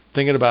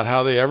thinking about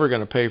how they're ever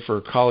going to pay for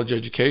a college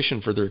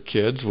education for their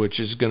kids, which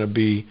is going to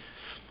be,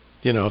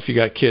 if you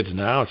got kids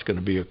now, it's going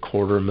to be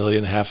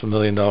 $250,000,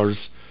 $500,000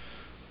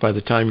 by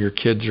the time your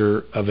kids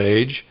are of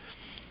age.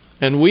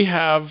 And we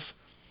have,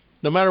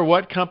 no matter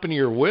what company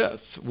you're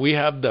with, we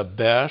have the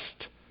best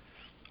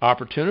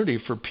opportunity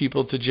for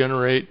people to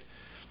generate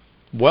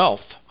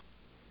wealth.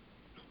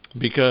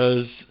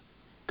 Because,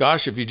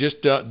 gosh, if you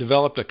just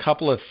developed a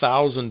couple of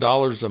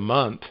 $1,000s a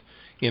month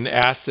in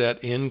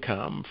asset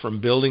income from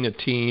building a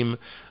team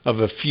of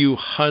a few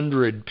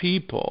hundred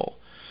people,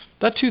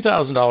 that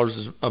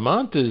 $2,000 a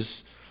month is,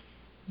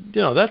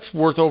 that's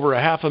worth over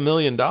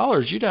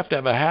 $500,000. You'd have to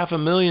have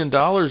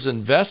 $500,000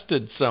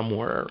 invested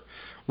somewhere,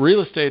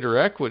 real estate or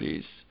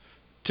equities,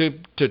 to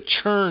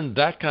churn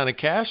that kind of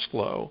cash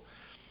flow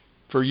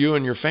for you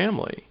and your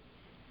family.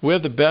 We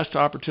have the best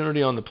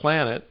opportunity on the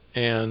planet.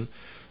 And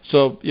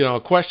so,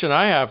 a question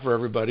I have for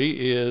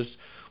everybody is,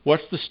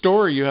 what's the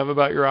story you have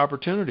about your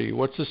opportunity?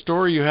 What's the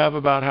story you have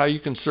about how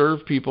you can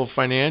serve people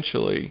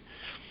financially?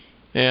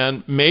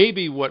 And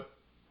maybe what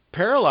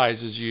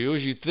paralyzes you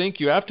is you think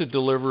you have to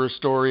deliver a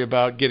story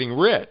about getting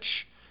rich.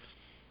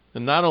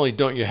 And not only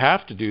don't you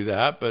have to do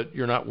that, but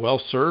you're not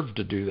well served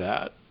to do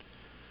that.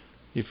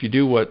 If you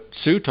do what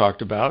Sue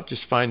talked about,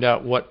 just find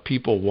out what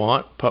people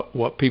want,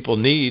 what people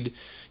need,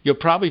 you'll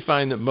probably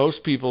find that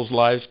most people's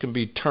lives can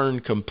be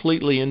turned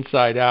completely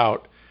inside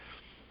out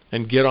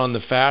and get on the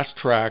fast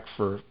track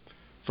for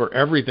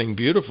everything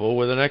beautiful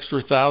with an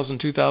extra $1,000,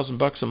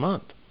 $2,000 a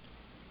month.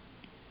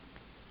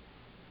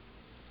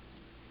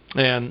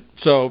 And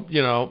so,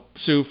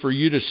 Sue, for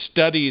you to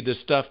study the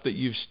stuff that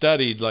you've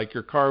studied, like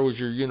your car was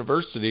your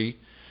university,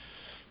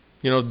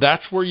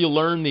 that's where you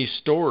learn these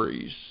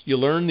stories. You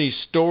learn these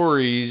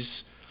stories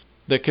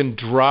that can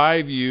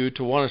drive you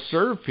to want to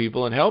serve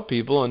people and help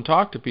people and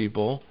talk to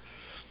people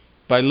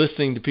by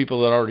listening to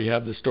people that already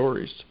have the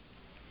stories.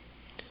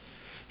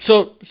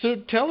 So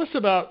tell us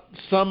about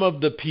some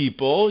of the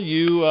people.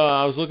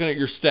 I was looking at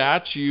your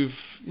stats.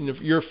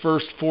 Your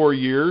first 4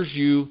 years,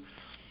 you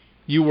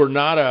were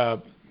not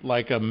a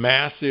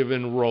massive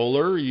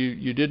enroller.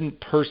 You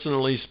didn't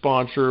personally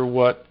sponsor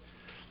what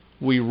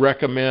we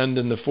recommend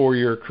in the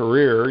 4-year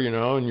career.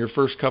 In your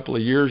first couple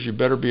of years, you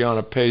better be on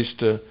a pace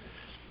to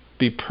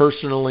be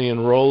personally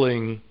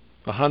enrolling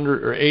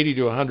 100 or 80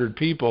 to 100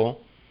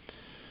 people.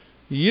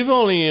 You've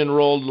only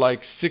enrolled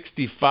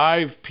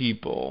 65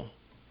 people,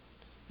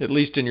 at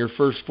least in your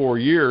first 4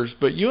 years,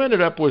 but you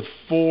ended up with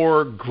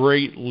 4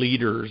 great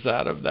leaders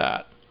out of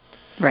that.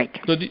 Right.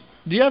 So do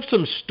you have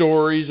some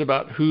stories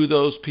about who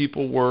those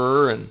people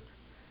were and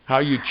how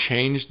you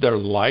changed their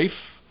life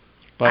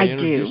by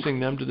introducing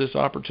them to this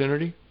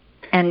opportunity?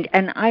 And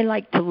I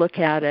like to look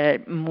at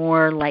it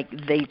more like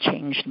they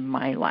changed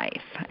my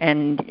life.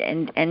 And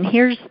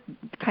here's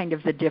kind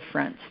of the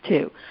difference,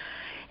 too.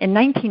 In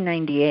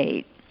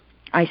 1998,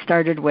 I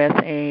started with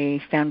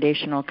a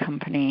foundational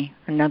company,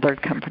 another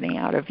company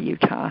out of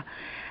Utah,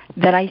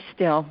 that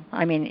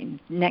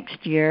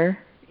next year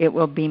it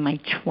will be my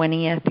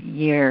 20th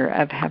year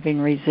of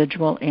having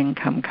residual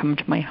income come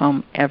to my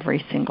home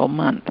every single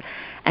month.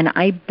 And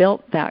I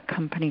built that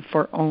company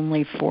for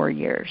only 4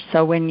 years.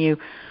 So when you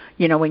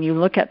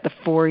look at the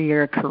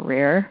 4-year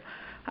career,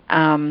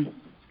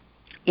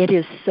 it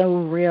is so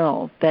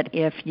real that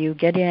if you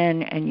get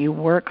in and you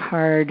work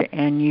hard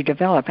and you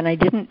develop, and I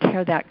didn't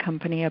tear that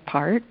company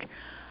apart.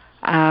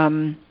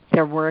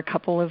 There were a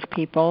couple of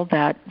people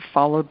that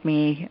followed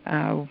me,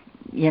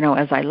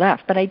 as I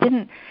left, but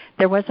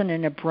there wasn't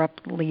an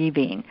abrupt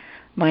leaving.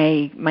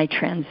 My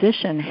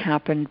transition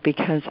happened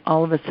because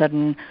all of a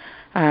sudden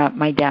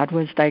my dad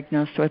was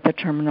diagnosed with a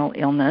terminal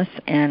illness,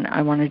 and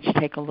I wanted to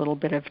take a little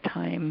bit of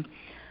time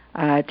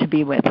to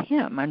be with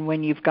him. And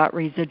when you've got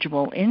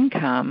residual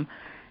income,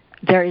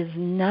 there is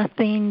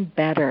nothing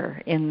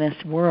better in this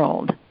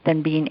world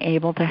than being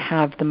able to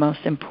have the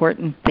most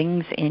important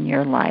things in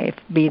your life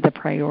be the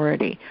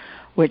priority,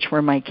 which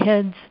were my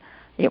kids,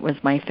 it was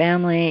my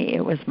family,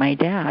 it was my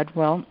dad.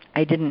 Well,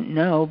 I didn't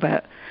know,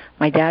 but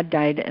my dad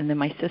died, and then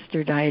my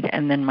sister died,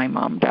 and then my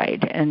mom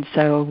died. And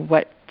so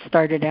what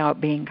started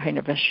out being kind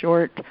of a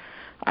short,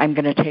 I'm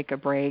going to take a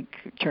break,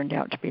 turned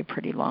out to be a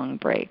pretty long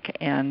break.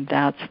 And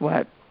that's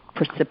what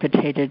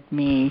precipitated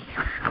me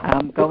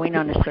going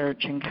on a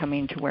search and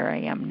coming to where I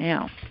am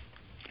now.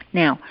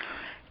 Now,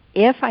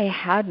 if I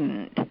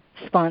hadn't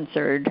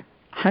sponsored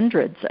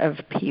hundreds of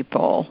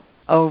people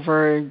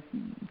over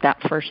that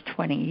first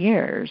 20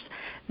 years,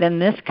 then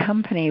this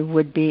company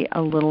would be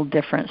a little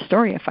different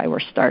story if I were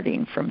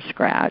starting from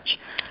scratch,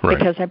 right?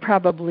 Because I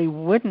probably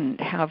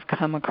wouldn't have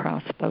come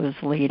across those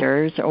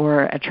leaders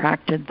or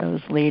attracted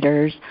those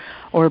leaders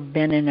or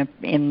been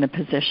in the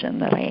position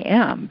that I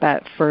am.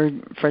 But for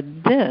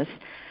this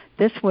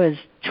was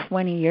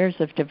 20 years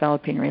of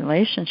developing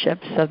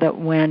relationships so that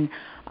when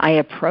I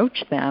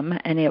approached them,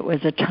 and it was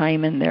a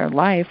time in their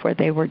life where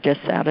they were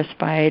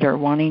dissatisfied or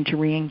wanting to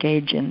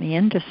reengage in the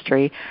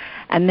industry.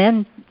 And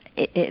then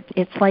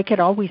it's like it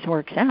always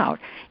works out.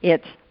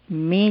 It's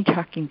me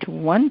talking to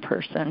one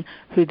person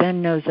who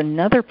then knows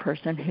another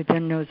person who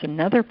then knows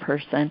another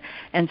person.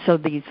 And so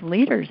these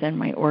leaders in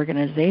my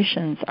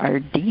organizations are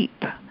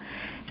deep.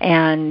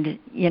 And,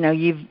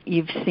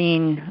 you've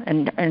seen,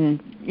 and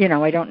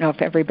I don't know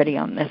if everybody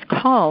on this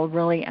call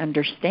really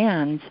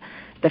understands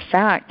the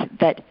fact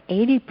that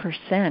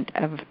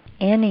 80% of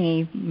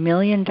any $1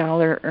 million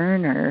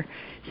earner's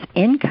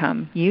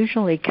income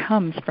usually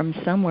comes from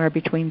somewhere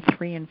between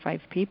 3 and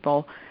 5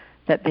 people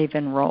that they've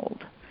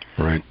enrolled.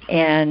 Right.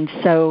 And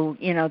so,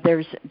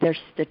 there's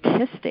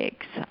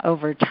statistics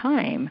over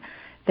time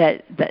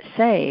that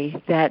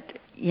say that,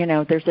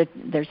 there's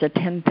a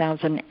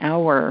 10,000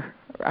 hour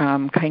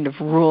kind of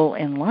rule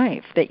in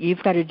life, that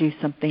you've got to do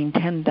something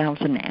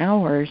 10,000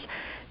 hours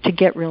to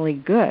get really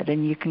good.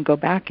 And you can go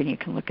back and you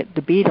can look at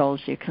the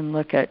Beatles, you can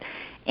look at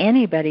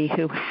anybody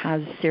who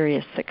has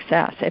serious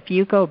success. If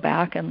you go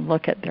back and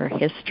look at their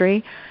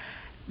history,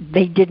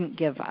 they didn't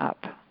give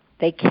up.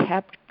 They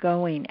kept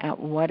going at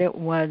what it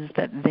was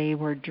that they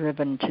were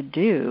driven to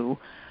do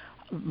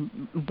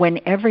when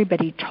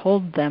everybody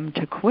told them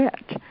to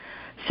quit.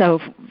 So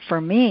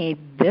for me,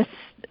 this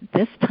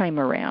time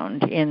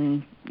around,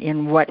 in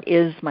what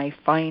is my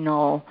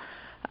final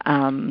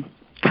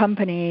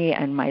company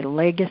and my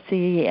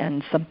legacy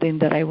and something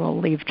that I will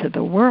leave to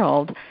the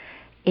world,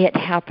 it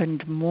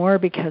happened more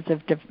because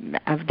of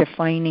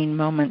defining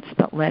moments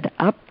that led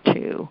up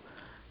to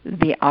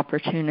the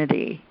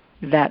opportunity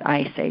that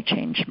I say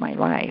changed my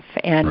life.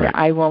 And right.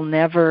 I will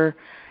never,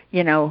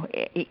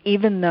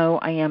 even though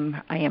I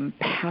am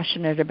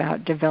passionate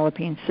about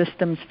developing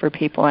systems for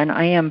people, and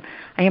I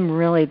am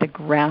really the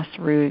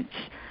grassroots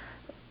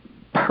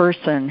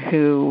person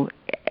who,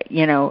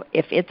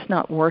 if it's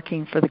not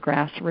working for the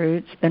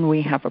grassroots, then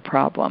we have a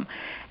problem.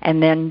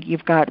 And then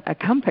you've got a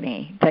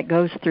company that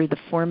goes through the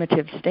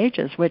formative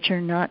stages, which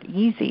are not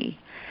easy.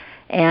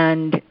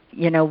 And,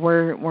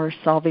 we're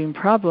solving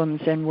problems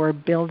and we're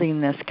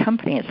building this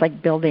company. It's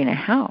like building a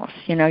house.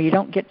 You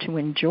don't get to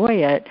enjoy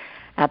it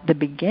at the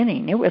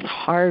beginning. It was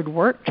hard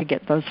work to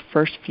get those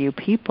first few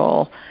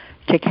people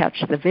to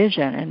catch the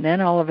vision. And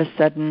then all of a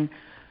sudden,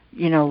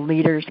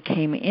 leaders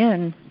came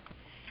in,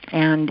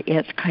 and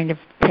it's kind of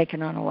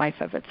taken on a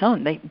life of its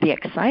own. The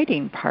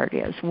exciting part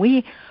is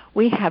we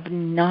have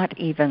not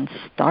even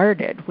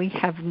started. We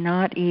have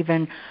not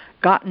even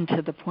gotten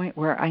to the point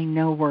where I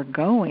know we're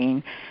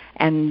going,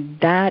 and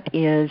that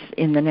is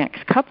in the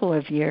next couple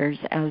of years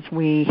as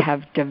we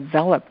have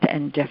developed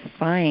and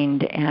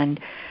defined and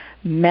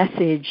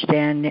messaged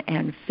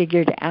and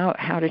figured out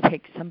how to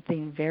take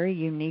something very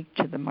unique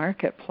to the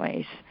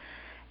marketplace.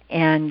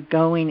 And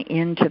going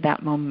into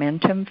that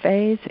momentum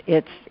phase,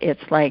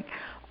 it's like,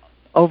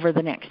 over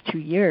the next 2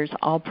 years,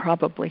 I'll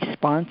probably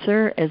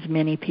sponsor as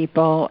many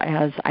people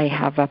as I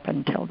have up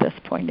until this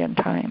point in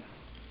time.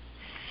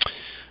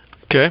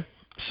 Okay.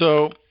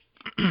 So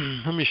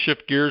let me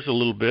shift gears a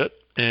little bit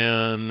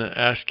and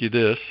ask you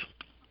this.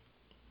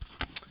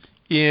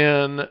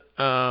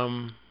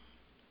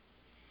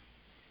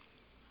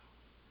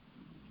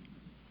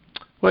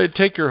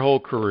 Take your whole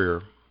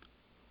career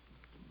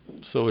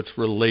so it's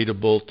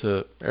relatable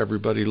to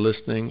everybody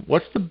listening.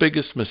 What's the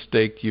biggest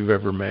mistake you've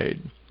ever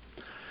made?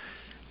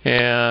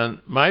 And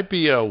might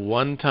be a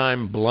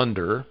one-time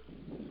blunder,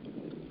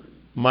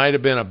 might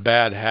have been a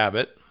bad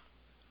habit,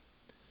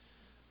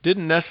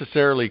 didn't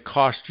necessarily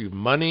cost you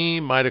money,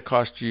 might have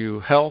cost you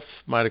health,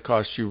 might have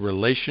cost you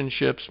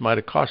relationships, might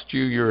have cost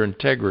you your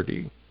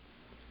integrity.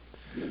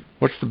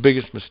 What's the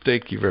biggest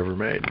mistake you've ever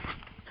made?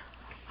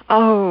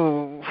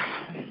 Oh,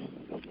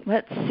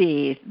 let's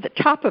see. The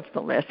top of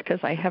the list, because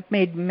I have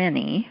made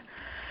many.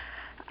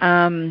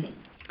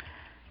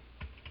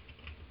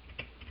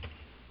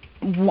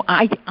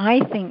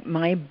 I think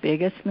my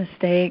biggest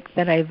mistake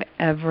that I've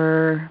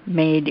ever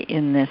made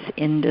in this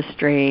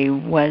industry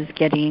was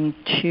getting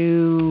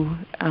too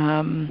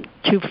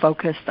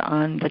focused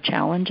on the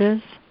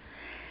challenges,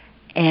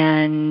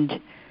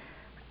 and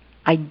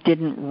I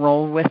didn't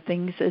roll with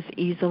things as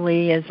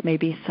easily as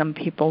maybe some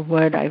people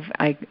would.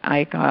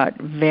 I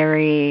got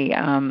very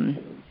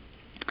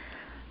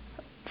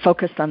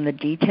focused on the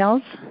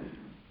details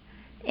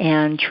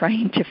and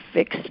trying to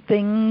fix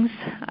things,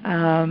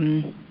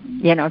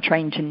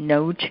 trying to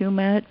know too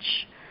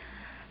much,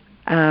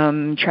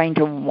 trying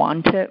to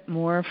want it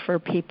more for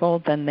people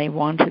than they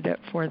wanted it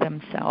for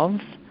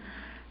themselves,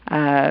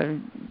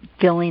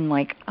 feeling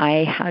like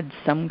I had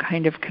some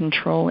kind of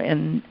control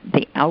in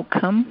the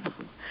outcome.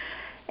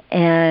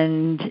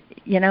 And,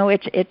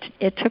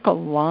 it took a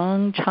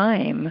long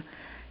time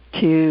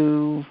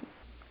to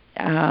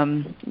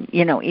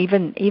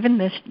even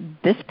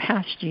this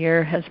past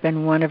year has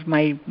been one of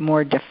my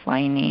more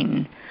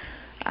defining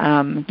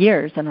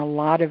years, and a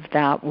lot of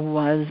that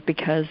was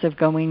because of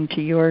going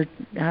to your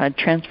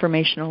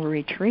transformational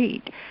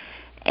retreat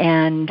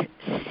and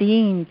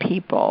seeing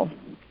people,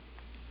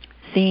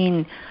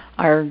 seeing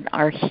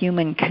our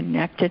human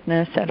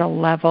connectedness at a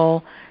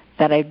level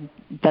that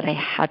I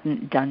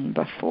hadn't done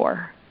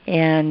before.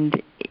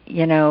 And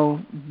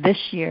this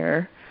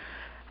year,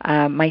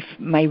 my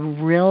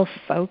real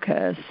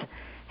focus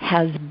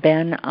has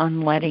been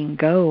on letting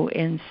go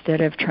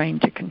instead of trying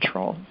to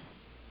control.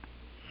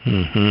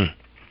 Mm-hmm.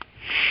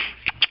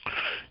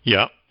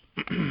 Yeah.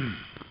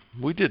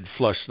 We did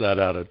flush that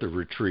out at the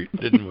retreat,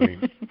 didn't we?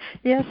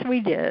 Yes,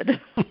 we did.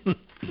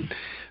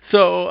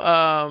 So,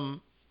 I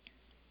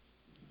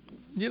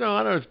don't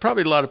know, there's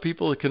probably a lot of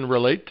people that can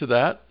relate to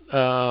that.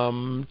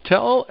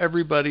 Tell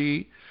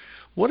everybody,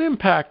 what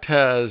impact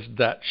has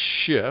that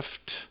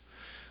shift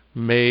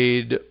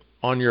made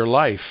on your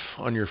life,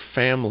 on your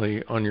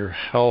family, on your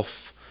health,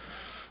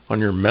 on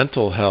your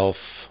mental health,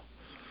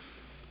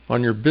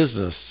 on your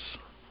business?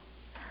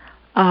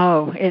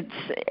 Oh,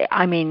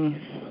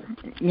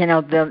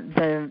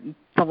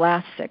 the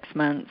last 6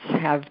 months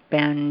have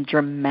been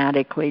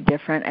dramatically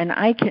different, and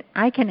I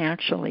can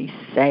actually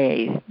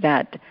say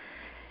that,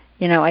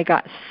 I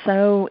got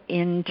so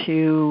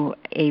into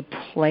a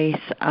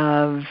place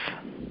of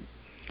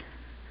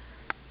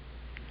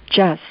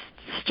just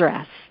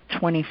stress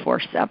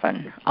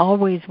 24/7,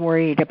 always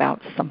worried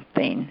about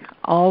something,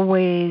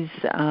 always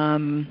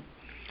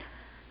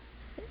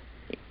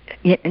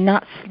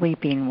not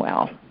sleeping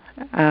well.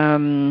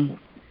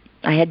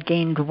 I had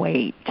gained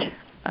weight.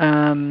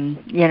 I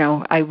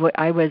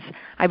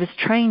was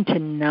trying to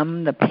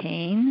numb the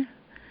pain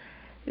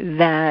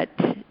that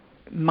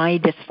my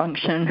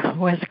dysfunction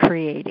was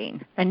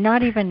creating, and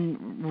not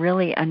even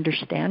really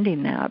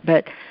understanding that.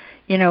 But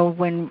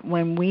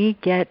when we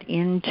get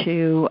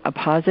into a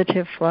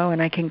positive flow,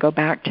 and I can go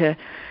back to,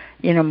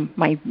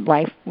 my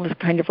life was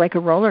kind of like a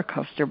roller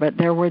coaster, but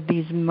there were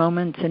these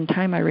moments in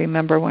time. I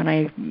remember when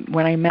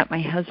I met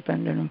my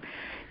husband, and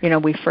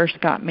we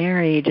first got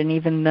married, and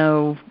even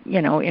though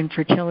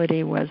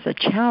infertility was a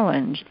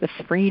challenge, the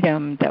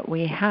freedom that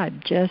we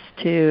had just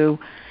to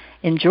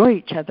enjoy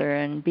each other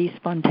and be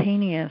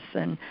spontaneous,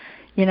 and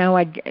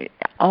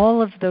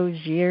all of those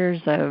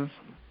years of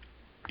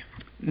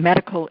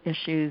medical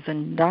issues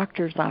and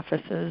doctors'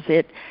 offices,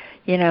 it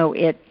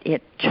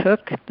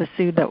took the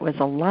Sue that was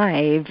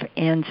alive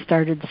and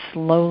started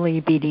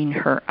slowly beating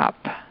her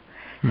up.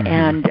 Mm-hmm.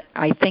 And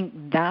I think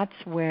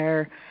that's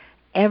where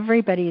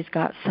everybody's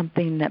got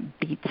something that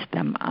beats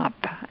them up,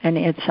 and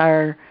it's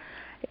our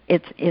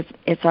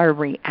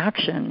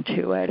reaction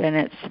to it, and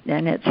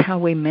it's how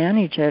we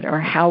manage it,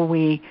 or how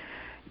we,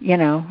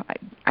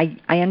 I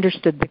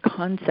understood the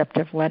concept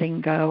of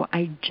letting go.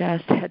 I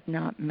just had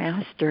not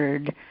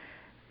mastered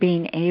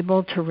being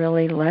able to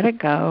really let it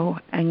go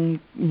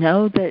and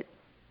know that,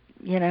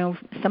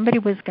 somebody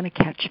was going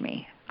to catch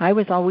me. I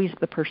was always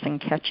the person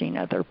catching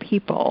other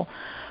people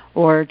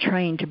or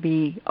trying to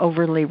be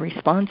overly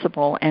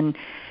responsible. And,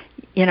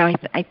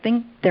 I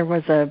think there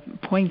was a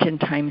point in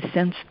time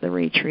since the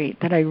retreat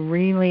that I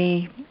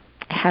really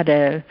had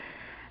an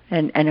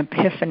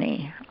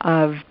epiphany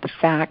of the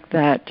fact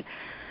that,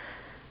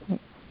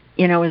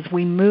 as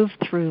we move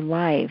through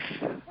life,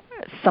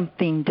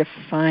 something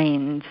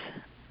defines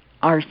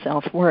our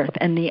self-worth.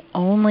 And the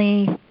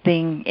only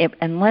thing,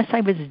 unless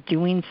I was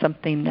doing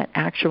something that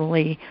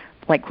actually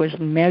was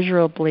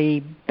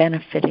measurably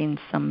benefiting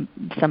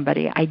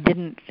somebody, I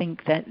didn't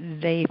think that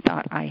they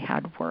thought I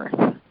had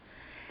worth.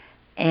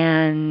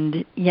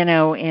 And,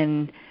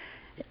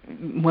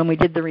 when we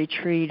did the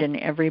retreat and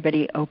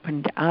everybody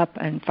opened up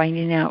and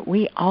finding out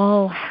we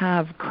all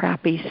have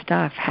crappy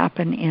stuff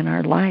happen in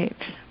our lives.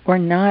 We're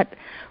not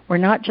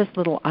just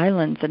little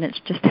islands, and it's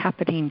just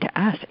happening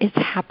to us. It's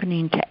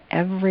happening to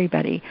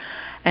everybody.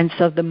 And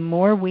so the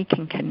more we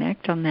can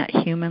connect on that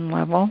human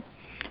level,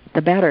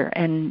 the better.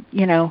 And,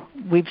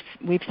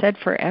 we've said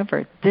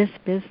forever, this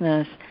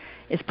business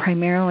is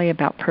primarily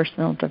about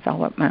personal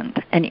development.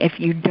 And if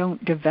you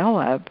don't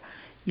develop,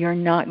 you're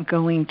not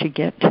going to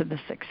get to the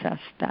success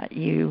that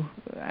you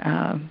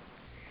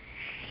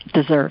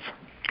deserve.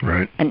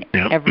 Right. And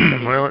yeah.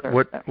 everybody well,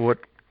 what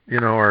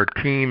our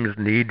teams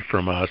need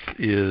from us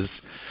is,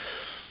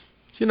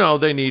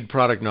 they need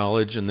product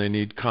knowledge, and they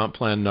need comp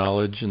plan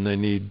knowledge, and they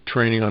need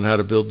training on how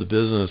to build the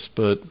business.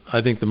 But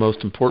I think the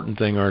most important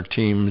thing our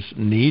teams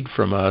need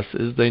from us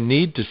is they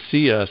need to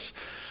see us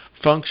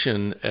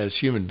function as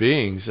human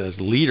beings, as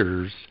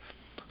leaders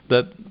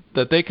that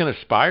they can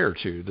aspire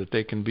to, that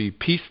they can be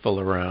peaceful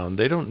around.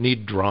 They don't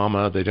need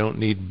drama. They don't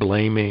need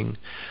blaming.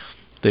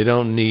 They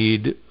don't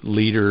need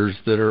leaders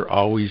that are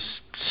always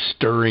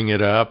stirring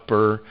it up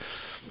or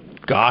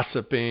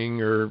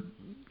gossiping or,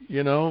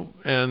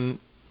 and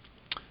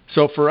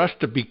so for us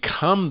to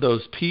become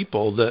those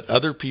people that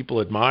other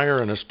people admire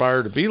and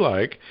aspire to be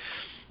like,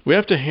 we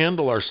have to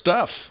handle our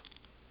stuff.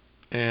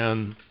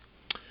 And,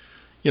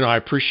 I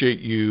appreciate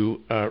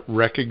you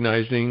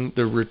recognizing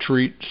the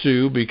retreat,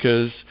 Sue,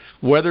 because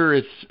whether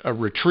it's a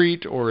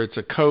retreat or it's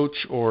a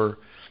coach or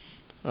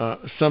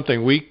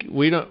something,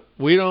 we're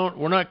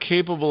not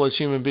capable as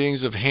human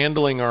beings of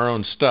handling our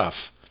own stuff.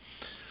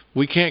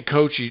 We can't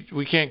coach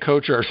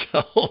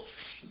ourselves.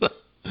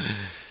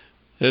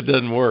 It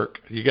doesn't work.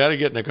 You got to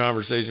get in a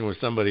conversation with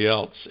somebody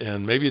else,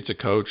 and maybe it's a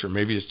coach, or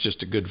maybe it's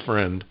just a good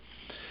friend,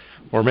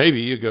 or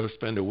maybe you go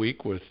spend a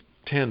week with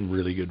 10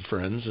 really good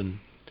friends and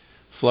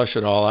flush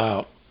it all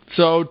out.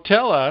 So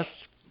tell us,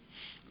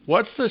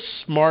 what's the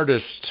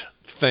smartest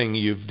thing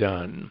you've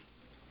done?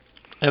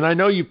 And I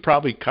know you've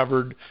probably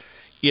covered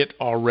it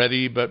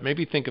already, but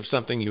maybe think of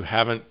something you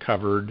haven't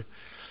covered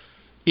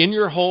in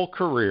your whole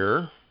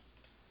career.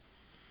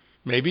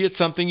 Maybe it's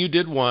something you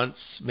did once.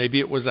 Maybe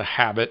it was a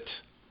habit.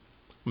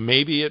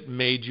 Maybe it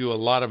made you a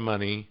lot of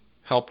money,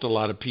 helped a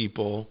lot of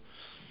people.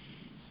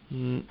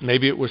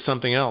 Maybe it was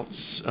something else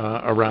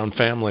around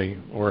family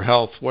or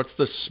health. What's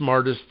the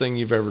smartest thing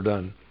you've ever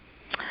done?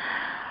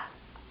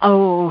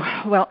 Oh,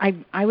 well,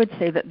 I would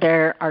say that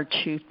there are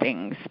two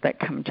things that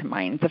come to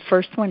mind. The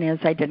first one is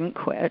I didn't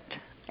quit,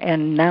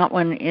 and that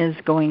one is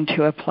going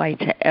to apply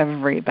to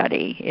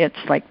everybody. It's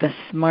like the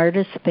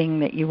smartest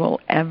thing that you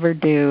will ever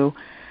do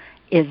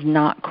is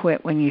not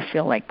quit when you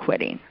feel like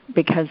quitting,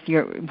 because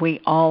we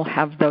all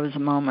have those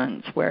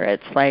moments where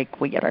it's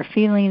like we get our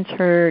feelings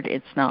hurt,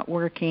 it's not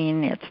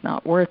working, it's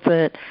not worth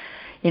it.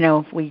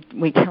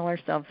 We tell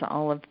ourselves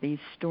all of these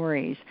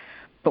stories.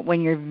 But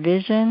when your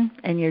vision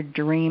and your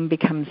dream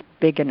becomes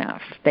big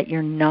enough that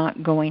you're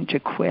not going to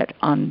quit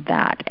on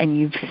that, and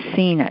you've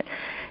seen it,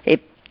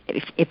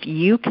 if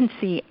you can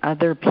see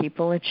other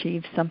people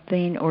achieve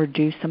something or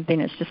do something,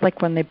 it's just like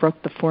when they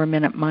broke the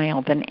 4-minute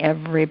mile, then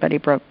everybody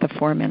broke the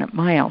 4-minute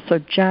mile. So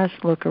just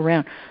look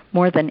around.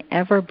 More than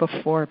ever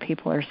before,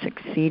 people are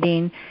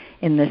succeeding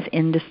in this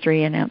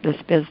industry and at this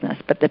business.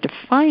 But the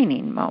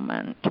defining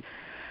moment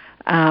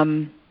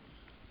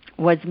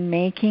was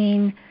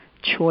making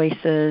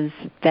choices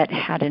that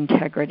had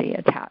integrity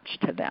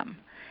attached to them.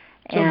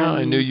 Somehow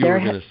I knew you were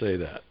going to say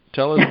that.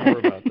 Tell us more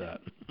about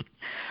that.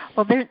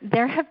 Well,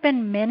 there have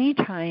been many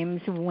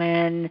times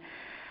when,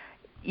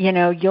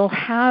 you'll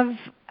have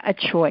a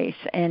choice,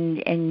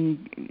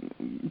 and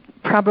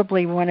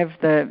probably one of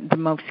the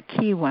most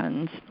key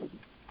ones,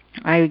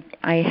 I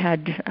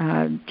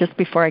had, just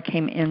before I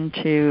came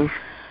into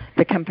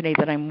the company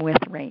that I'm with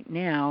right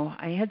now,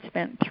 I had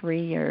spent 3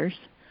 years.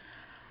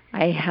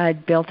 I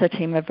had built a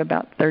team of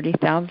about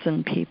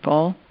 30,000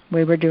 people.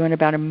 We were doing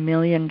about $1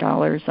 million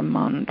a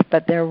month,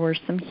 but there were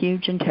some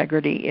huge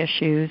integrity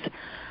issues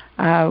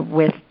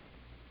with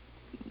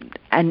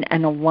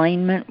an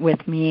alignment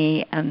with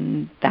me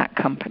and that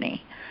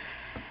company.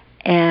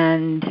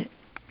 And,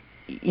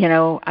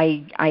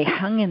 I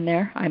hung in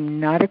there. I'm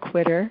not a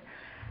quitter.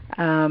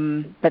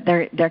 But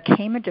there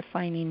came a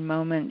defining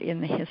moment in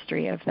the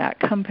history of that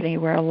company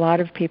where a lot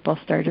of people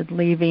started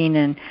leaving,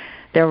 and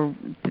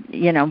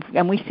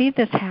and we see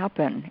this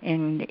happen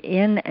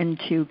in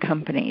and to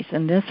companies.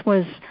 And this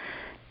was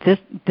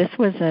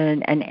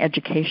an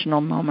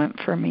educational moment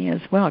for me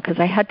as well, because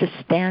I had to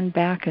stand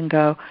back and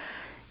go,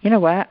 you know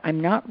what,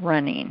 I'm not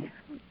running.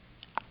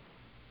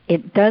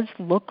 It does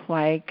look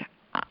like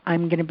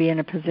I'm going to be in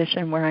a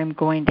position where I'm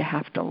going to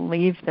have to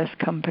leave this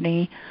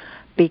company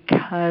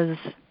because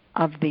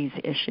of these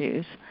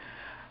issues.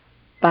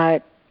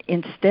 But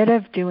instead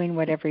of doing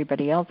what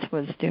everybody else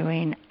was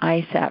doing,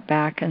 I sat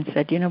back and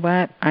said, you know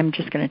what, I'm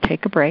just going to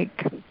take a break.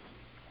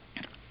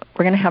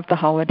 We're going to have the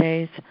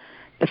holidays.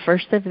 The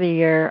first of the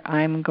year,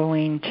 I'm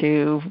going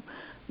to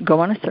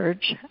go on a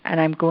search,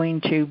 and I'm going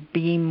to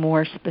be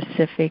more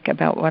specific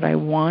about what I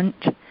want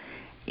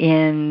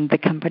in the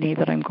company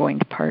that I'm going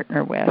to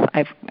partner with.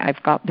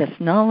 I've got this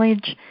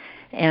knowledge,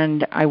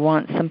 and I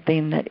want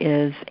something that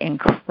is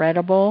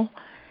incredible.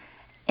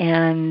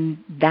 And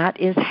that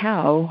is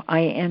how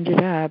I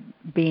ended up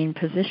being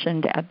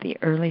positioned at the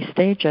early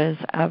stages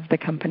of the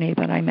company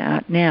that I'm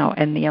at now.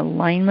 And the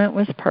alignment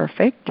was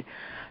perfect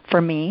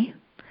for me.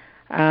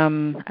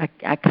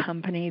 A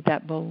company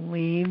that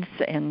believes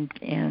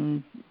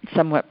and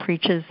somewhat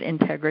preaches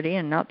integrity,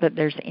 and not that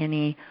there's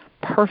any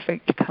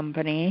perfect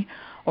company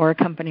or a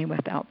company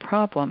without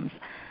problems,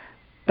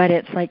 but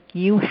it's like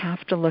you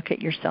have to look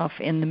at yourself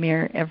in the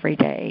mirror every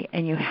day,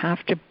 and you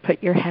have to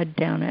put your head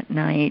down at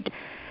night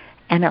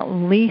and at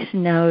least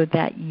know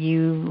that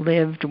you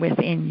lived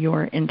within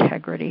your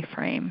integrity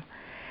frame.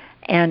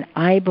 And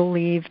I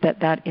believe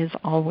that is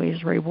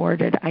always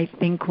rewarded. I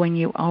think when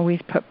you always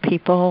put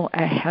people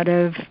ahead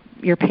of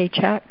your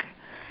paycheck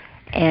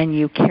and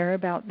you care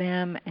about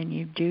them and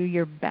you do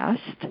your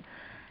best,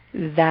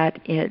 that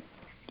it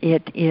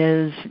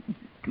is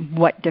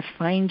what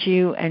defines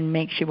you and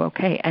makes you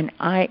okay. And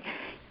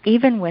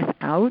even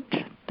without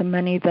the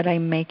money that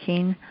I'm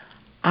making,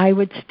 I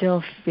would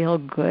still feel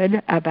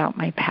good about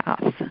my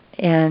path.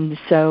 And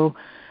so,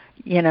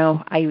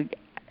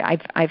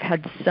 I've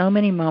had so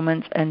many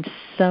moments and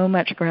so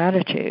much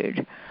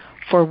gratitude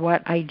for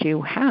what I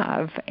do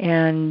have.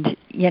 And,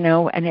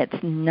 and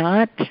it's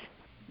not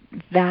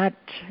that,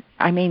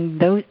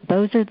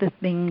 those are the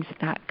things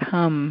that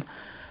come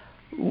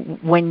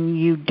when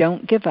you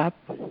don't give up.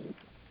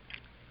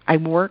 I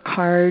work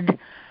hard,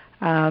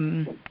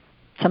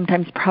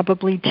 sometimes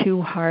probably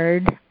too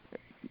hard.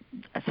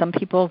 Some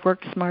people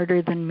work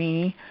smarter than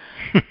me.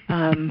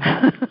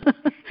 But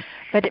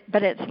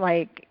it's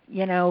like,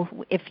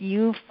 if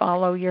you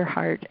follow your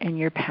heart and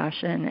your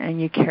passion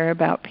and you care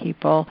about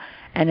people,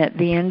 and at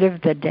the end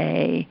of the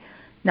day,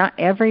 not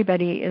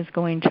everybody is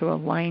going to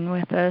align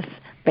with us,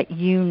 but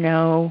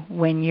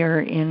when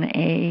you're in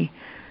a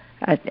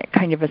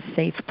kind of a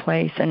safe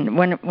place. And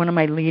one of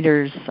my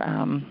leaders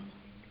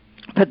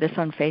put this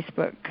on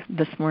Facebook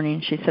this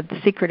morning. She said, the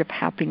secret of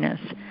happiness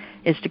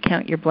is to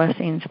count your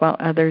blessings while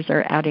others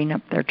are adding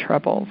up their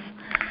troubles.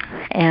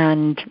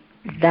 And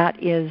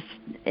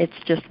it's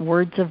just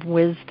words of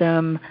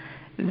wisdom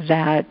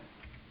that,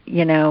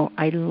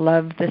 I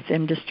love this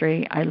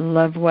industry. I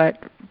love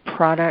what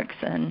products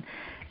and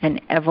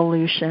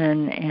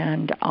evolution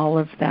and all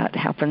of that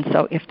happens.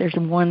 So if there's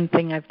one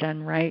thing I've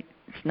done right,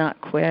 it's not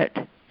quit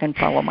and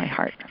follow my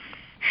heart.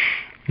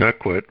 Not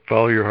quit.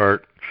 Follow your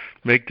heart.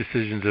 Make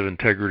decisions of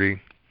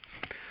integrity.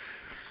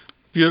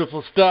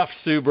 Beautiful stuff,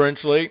 Sue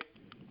Brenchley.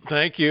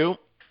 Thank you.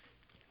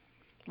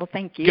 Well,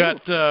 thank you.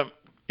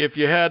 If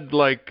you had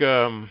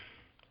 1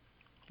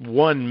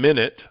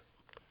 minute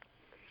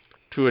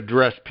to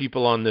address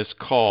people on this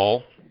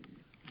call,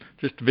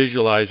 just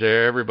visualize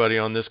everybody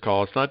on this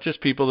call. It's not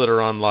just people that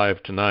are on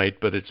live tonight,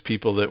 but it's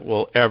people that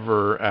will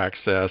ever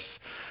access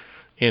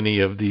any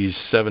of these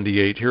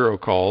 78 hero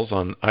calls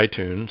on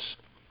iTunes.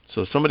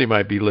 So somebody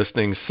might be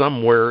listening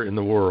somewhere in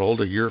the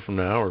world a year from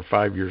now or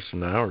 5 years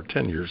from now or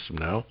 10 years from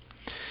now.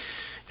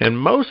 And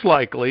most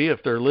likely,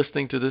 if they're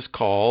listening to this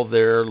call,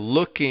 they're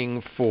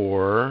looking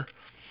for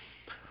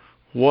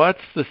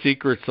what's the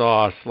secret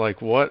sauce?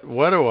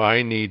 What do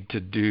I need to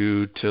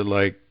do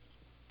to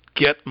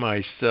get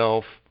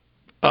myself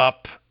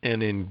up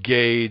and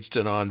engaged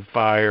and on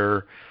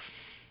fire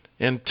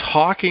and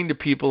talking to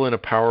people in a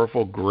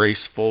powerful,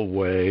 graceful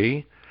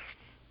way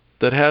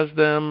that has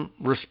them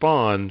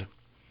respond?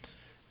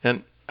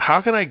 And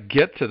how can I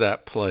get to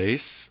that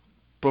place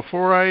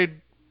before I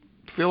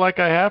feel like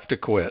I have to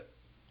quit?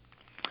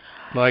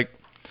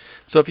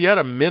 So if you had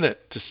a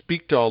minute to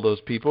speak to all those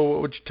people,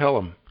 what would you tell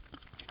them?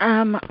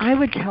 I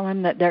would tell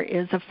them that there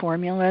is a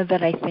formula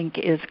that I think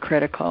is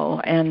critical,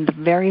 and the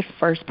very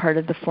first part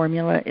of the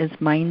formula is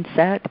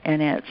mindset,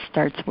 and it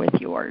starts with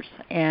yours.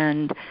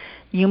 And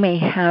you may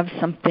have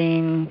some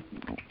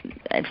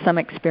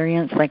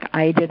experience like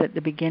I did at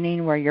the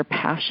beginning where your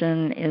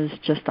passion is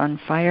just on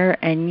fire,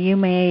 and you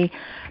may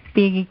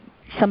be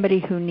somebody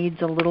who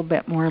needs a little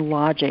bit more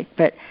logic,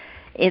 but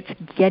it's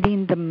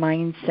getting the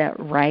mindset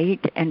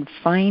right and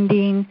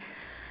finding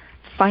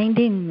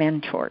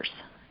mentors.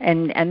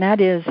 And that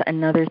is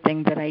another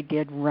thing that I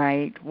did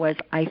right, was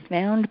I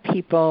found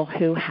people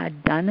who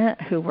had done it,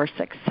 who were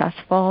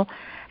successful,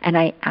 and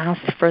I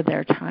asked for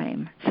their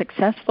time.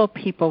 Successful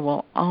people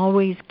will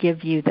always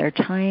give you their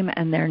time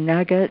and their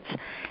nuggets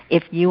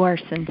if you are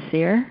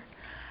sincere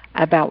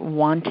about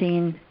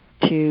wanting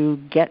to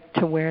get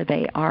to where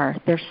they are.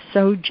 They're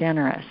so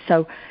generous.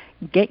 So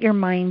get your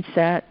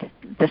mindset.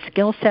 The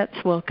skill sets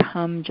will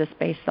come just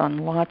based on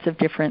lots of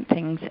different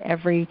things.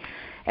 Every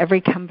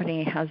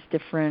company has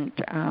different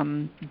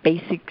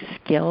basic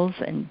skills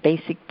and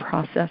basic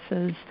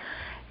processes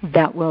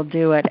that will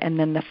do it. And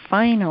then the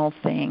final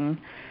thing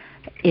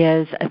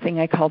is a thing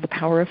I call the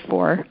power of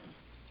 4,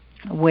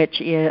 or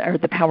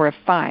the power of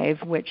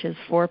 5, which is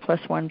 4 plus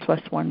 1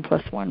 plus 1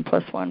 plus 1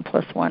 plus 1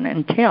 plus 1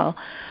 until,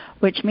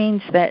 which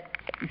means that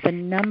the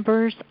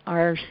numbers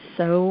are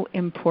so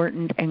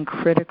important and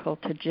critical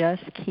to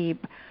just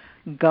keep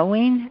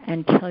going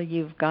until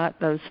you've got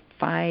those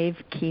 3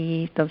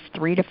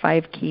 to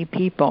 5 key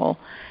people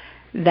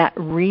that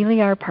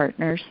really are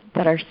partners,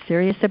 that are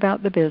serious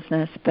about the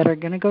business, that are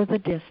going to go the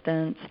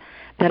distance,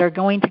 that are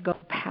going to go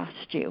past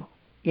you.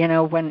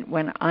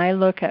 When I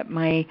look at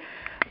my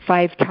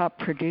 5 top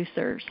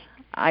producers,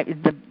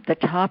 the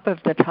top of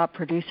the top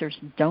producers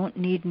don't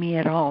need me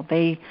at all.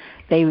 They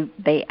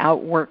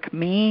outwork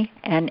me,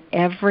 and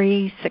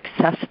every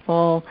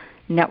successful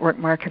network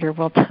marketer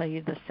will tell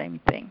you the same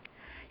thing.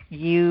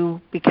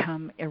 You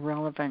become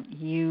irrelevant.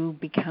 You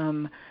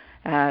become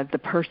the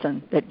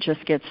person that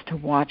just gets to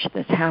watch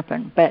this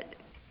happen. But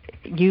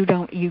you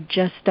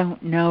just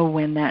don't know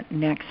when that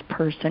next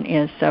person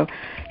is. So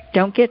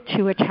don't get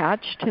too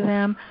attached to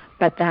them,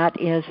 but that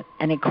is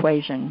an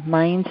equation.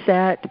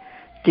 Mindset,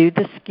 do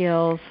the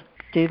skills,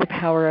 do the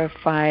power of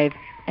 5,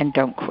 and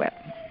don't quit.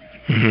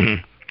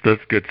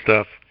 That's good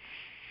stuff.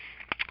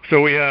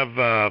 So we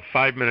have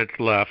 5 minutes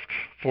left,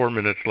 4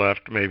 minutes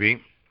left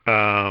maybe.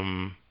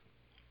 Turn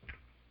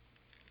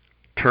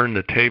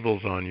the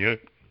tables on you.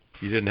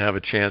 You didn't have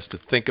a chance to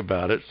think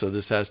about it, so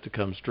this has to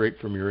come straight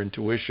from your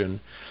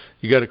intuition.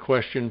 You got a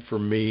question for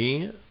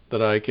me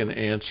that I can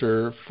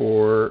answer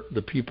for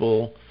the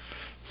people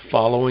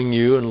following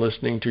you and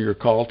listening to your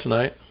call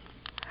tonight?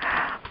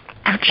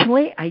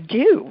 Actually, I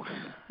do.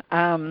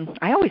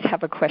 I always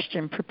have a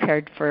question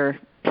prepared for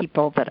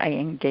people that I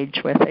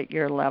engage with at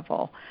your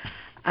level.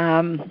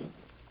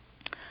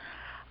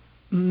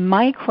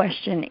 My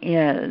question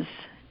is,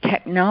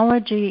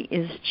 technology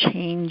is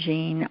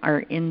changing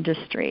our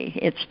industry.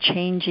 It's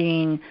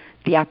changing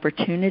the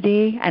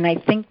opportunity, and I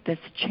think this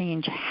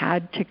change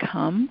had to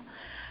come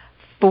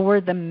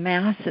for the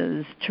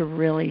masses to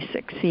really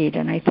succeed.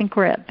 And I think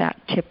we're at that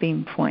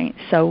tipping point.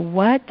 So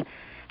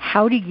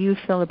how do you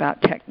feel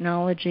about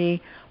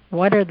technology?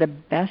 What are the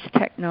best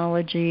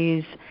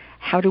technologies?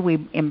 How do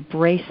we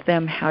embrace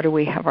them? How do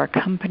we have our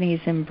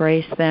companies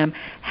embrace them?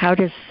 How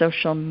does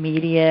social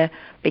media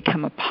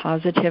become a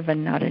positive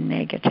and not a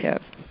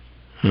negative?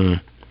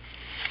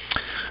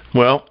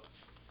 Well,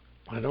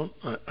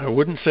 I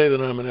wouldn't say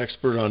that I'm an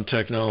expert on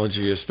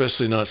technology,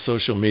 especially not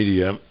social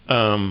media.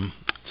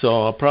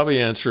 So I'll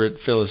probably answer it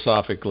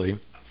philosophically.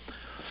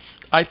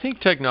 I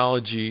think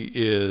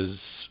technology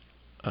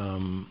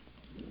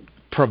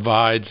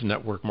provides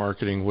network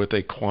marketing with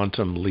a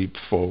quantum leap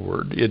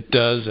forward. It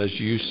does, as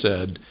you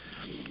said,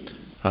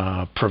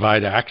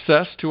 provide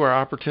access to our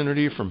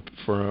opportunity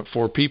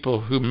for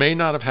people who may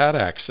not have had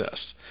access.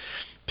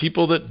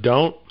 People that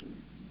don't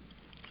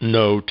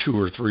know 200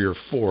 or 300 or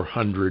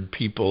 400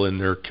 people in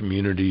their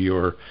community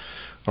or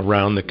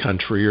around the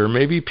country, or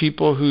maybe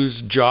people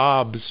whose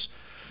jobs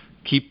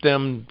keep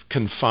them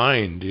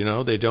confined.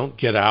 They don't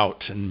get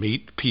out and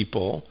meet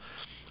people,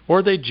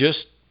 or they're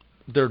just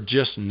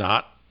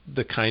not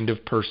the kind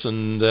of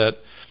person that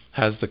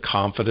has the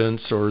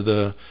confidence or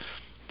the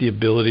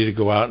ability to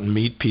go out and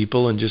meet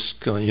people and just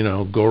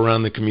go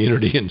around the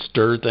community and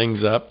stir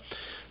things up.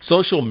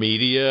 Social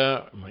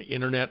media,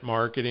 internet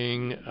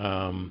marketing,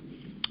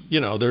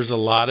 there's a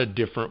lot of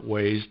different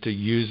ways to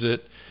use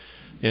it.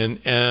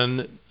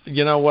 And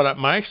what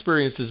my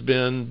experience has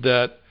been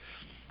that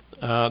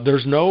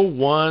there's no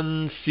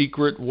one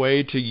secret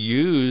way to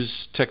use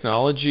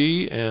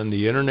technology and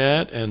the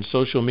internet and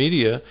social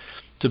media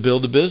to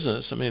build a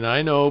business.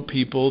 I know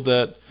people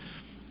that,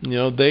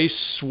 they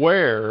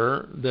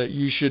swear that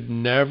you should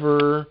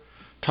never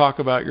talk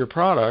about your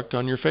product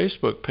on your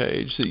Facebook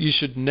page, that you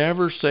should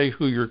never say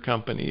who your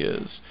company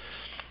is,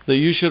 that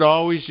you should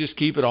always just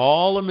keep it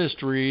all a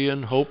mystery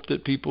and hope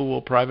that people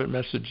will private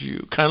message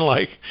you. Kind of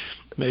like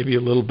maybe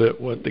a little bit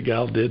what the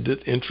gal did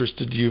that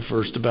interested you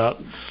first about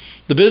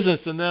the business.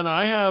 And then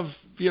I have,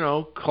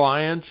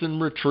 clients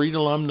and retreat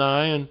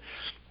alumni and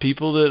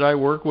people that I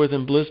work with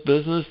in Bliss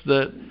Business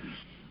that,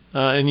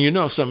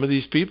 and some of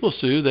these people,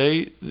 Sue,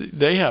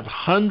 they have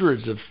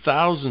hundreds of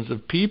thousands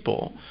of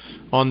people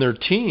on their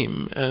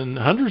team and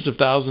hundreds of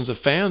thousands of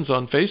fans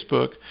on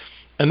Facebook.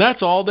 And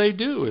that's all they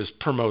do is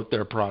promote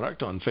their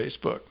product on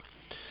Facebook.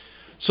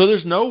 So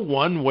there's no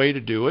one way to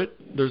do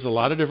it. There's a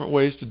lot of different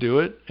ways to do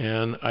it.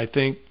 And I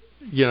think,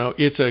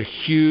 it's a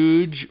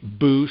huge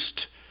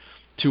boost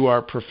to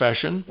our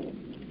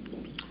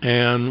profession.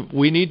 And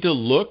we need to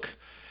look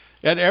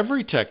at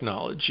every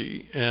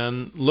technology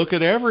and look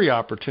at every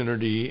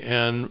opportunity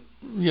and,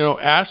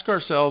 ask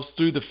ourselves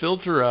through the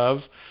filter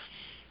of,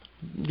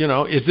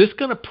 is this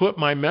going to put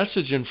my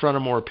message in front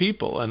of more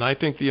people? And I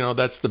think,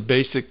 that's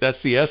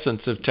the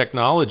essence of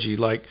technology.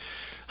 Like,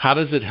 how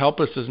does it help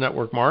us as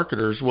network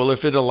marketers? Well,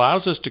 if it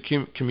allows us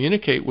to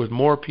communicate with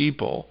more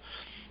people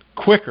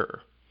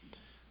quicker,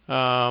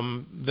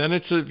 then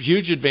it's a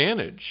huge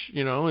advantage.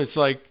 It's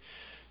like,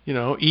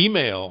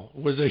 email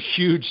was a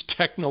huge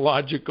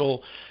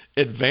technological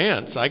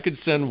advance. I could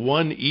send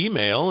one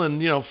email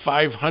and,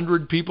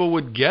 500 people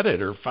would get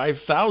it or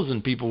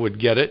 5,000 people would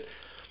get it.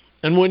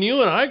 And when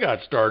you and I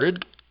got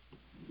started,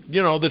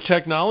 the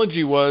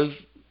technology was,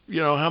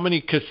 how many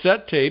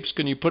cassette tapes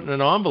can you put in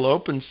an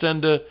envelope and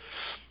send to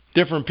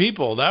different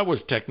people? That was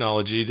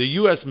technology. The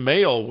U.S.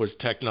 mail was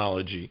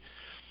technology.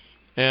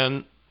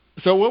 And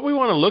so what we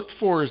want to look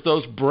for is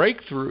those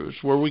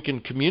breakthroughs where we can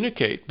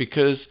communicate,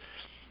 because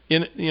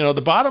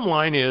the bottom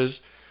line is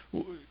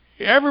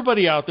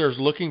everybody out there is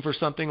looking for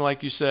something,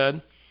 like you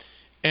said,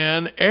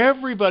 and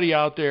everybody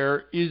out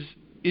there is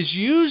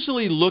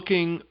usually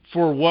looking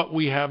for what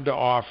we have to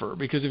offer.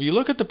 Because if you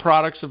look at the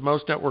products of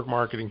most network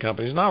marketing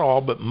companies, not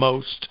all, but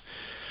most,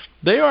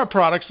 they are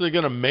products that are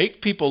going to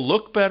make people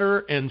look better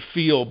and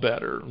feel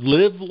better,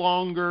 live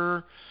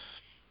longer,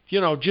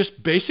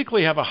 just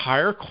basically have a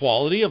higher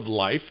quality of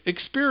life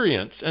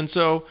experience. And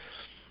so,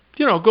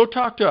 go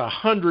talk to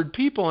 100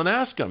 people and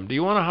ask them, do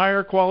you want a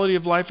higher quality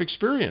of life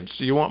experience?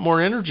 Do you want more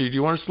energy? Do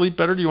you want to sleep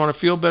better? Do you want to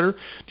feel better? Do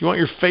you want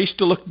your face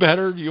to look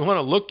better? Do you want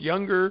to look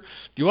younger? Do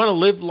you want to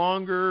live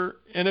longer?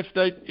 And if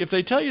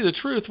they tell you the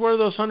truth, what are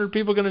those 100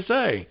 people going to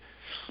say?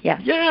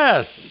 Yes.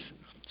 Yes.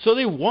 So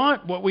they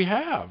want what we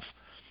have.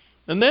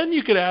 And then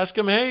you could ask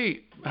them,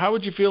 hey, how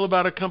would you feel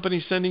about a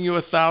company sending you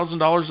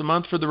 $1,000 a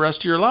month for the rest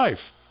of your life?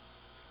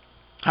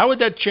 How would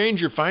that change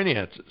your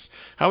finances?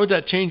 How would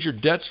that change your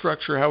debt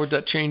structure? How would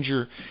that change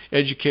your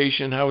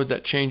education? How would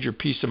that change your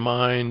peace of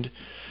mind?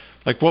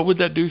 Like, what would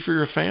that do for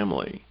your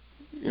family?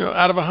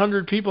 Out of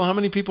 100 people, how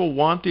many people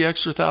want the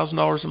extra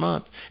 $1,000 a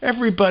month?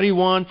 Everybody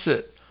wants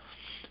it.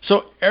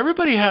 So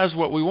everybody has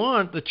what we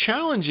want. The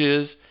challenge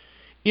is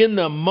in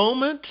the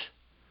moment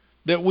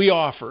that we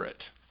offer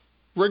it,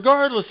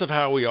 regardless of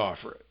how we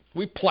offer it.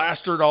 We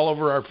plaster it all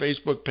over our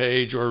Facebook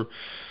page, or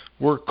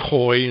we're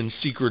coy and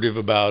secretive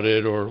about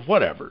it, or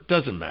whatever. It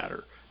doesn't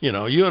matter.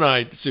 You and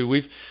I, Sue,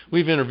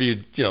 we've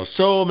interviewed,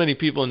 so many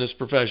people in this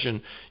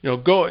profession.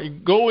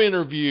 Go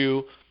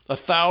interview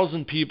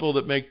 1,000 people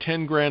that make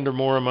 10 grand or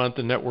more a month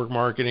in network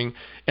marketing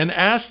and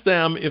ask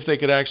them if they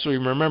could actually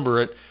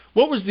remember it.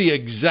 What was the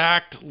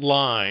exact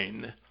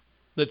line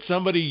that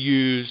somebody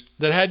used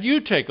that had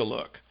you take a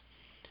look?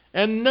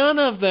 And none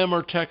of them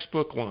are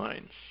textbook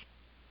lines.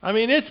 I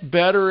mean, it's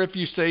better if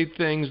you say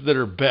things that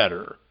are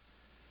better.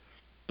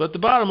 But the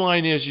bottom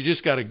line is you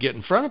just got to get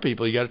in front of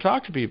people. You got to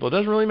talk to people. It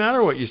doesn't really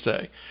matter what you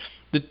say.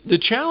 The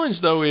challenge,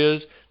 though,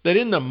 is that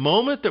in the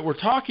moment that we're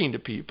talking to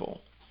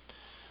people,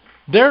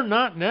 they're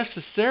not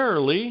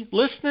necessarily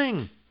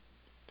listening.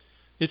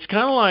 It's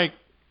kind of like,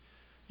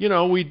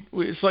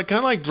 it's like kind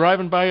of like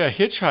driving by a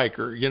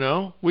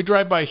hitchhiker, We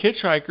drive by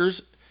hitchhikers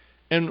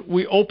and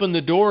we open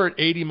the door at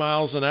 80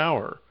 miles an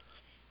hour.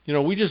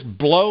 We just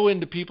blow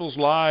into people's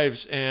lives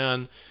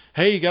and,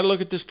 hey, you got to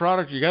look at this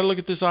product, you got to look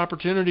at this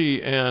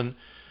opportunity, and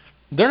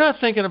they're not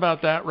thinking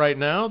about that right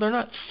now. They're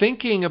not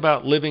thinking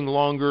about living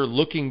longer,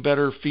 looking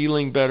better,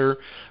 feeling better.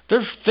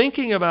 They're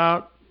thinking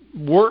about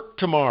work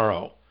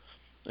tomorrow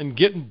and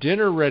getting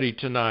dinner ready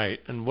tonight.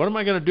 And what am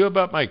I going to do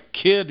about my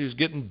kid who's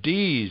getting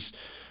D's?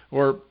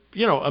 Or,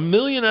 a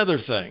million other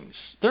things.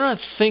 They're not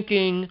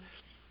thinking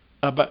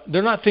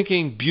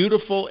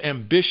beautiful,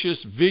 ambitious,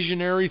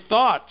 visionary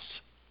thoughts.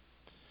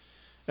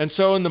 And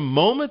so in the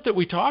moment that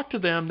we talk to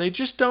them, they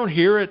just don't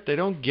hear it. They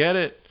don't get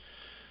it.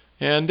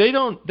 And they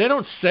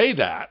don't say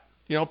that.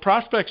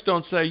 Prospects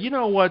don't say, you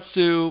know what,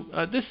 Sue,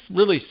 this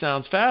really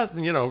sounds fast.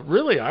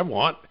 Really, I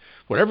want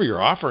whatever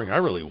you're offering, I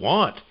really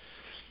want.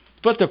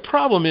 But the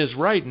problem is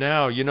right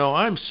now,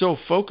 I'm so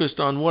focused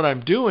on what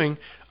I'm doing,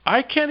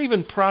 I can't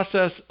even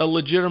process a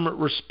legitimate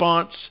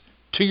response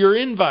to your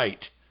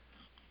invite.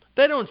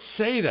 They don't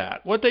say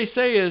that. What they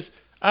say is,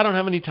 I don't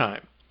have any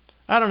time.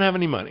 I don't have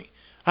any money.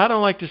 I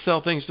don't like to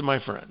sell things to my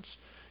friends.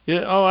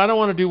 I don't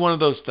want to do one of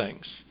those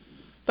things.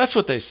 That's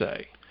what they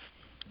say.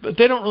 But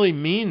they don't really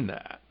mean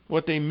that.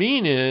 What they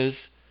mean is,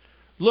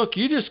 look,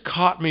 you just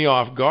caught me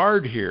off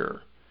guard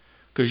here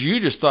because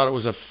you just thought it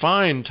was a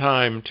fine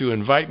time to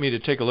invite me to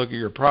take a look at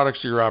your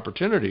products or your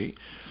opportunity.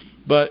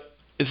 But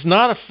it's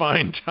not a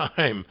fine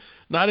time,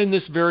 not in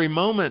this very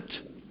moment.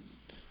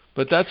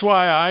 But that's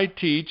why I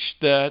teach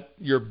that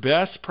your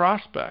best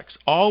prospects,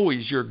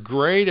 always your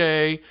grade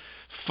A,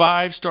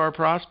 5-star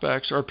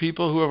prospects, are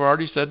people who have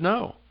already said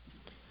no.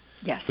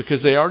 Yes.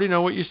 Because they already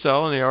know what you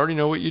sell and they already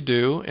know what you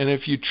do. And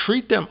if you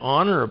treat them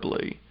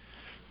honorably,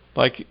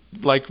 like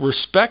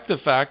respect the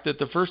fact that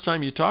the first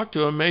time you talk to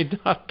them may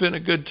not have been a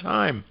good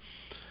time.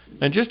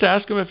 And just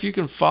ask them if you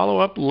can follow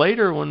up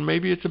later when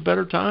maybe it's a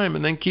better time,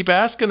 and then keep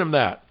asking them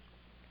that.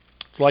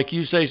 It's like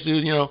you say,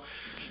 Sue,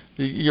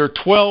 your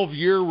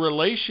 12-year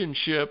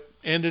relationship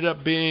ended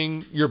up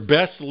being your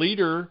best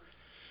leader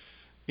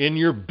in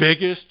your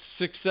biggest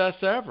success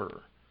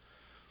ever.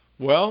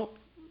 Well,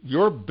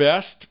 your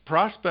best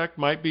prospect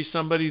might be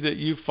somebody that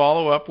you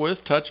follow up with,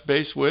 touch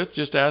base with,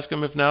 just ask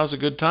them if now's a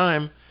good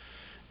time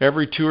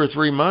every 2 or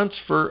 3 months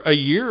for a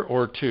year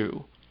or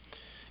two.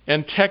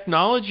 And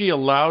technology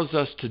allows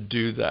us to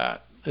do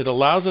that. It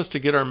allows us to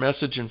get our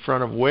message in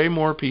front of way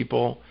more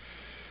people.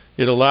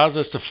 It allows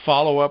us to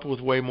follow up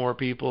with way more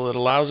people. It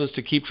allows us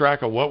to keep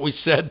track of what we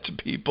said to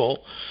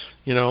people.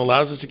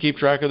 Allows us to keep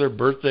track of their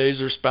birthdays,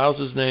 their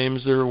spouses'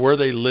 names, where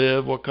they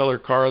live, what color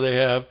car they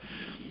have.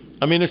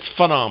 I mean, it's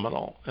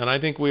phenomenal. And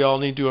I think we all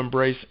need to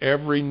embrace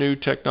every new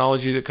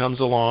technology that comes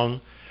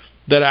along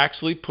that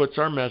actually puts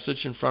our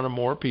message in front of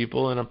more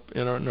people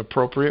in an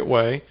appropriate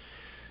way.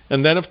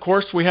 And then, of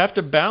course, we have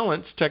to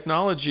balance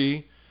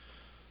technology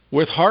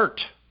with heart.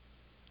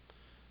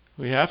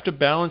 We have to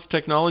balance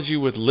technology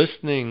with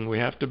listening. We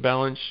have to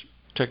balance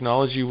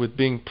technology with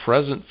being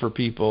present for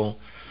people.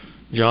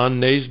 John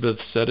Naisbitt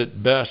said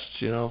it best,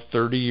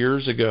 30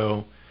 years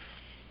ago.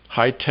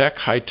 High tech,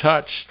 high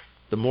touch.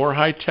 The more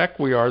high tech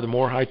we are, the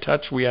more high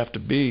touch we have to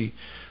be.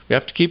 We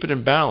have to keep it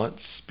in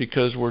balance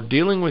because we're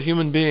dealing with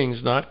human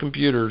beings, not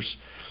computers,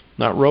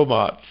 not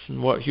robots.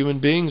 And what human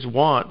beings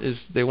want is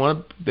they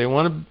want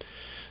to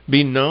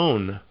be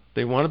known.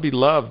 They want to be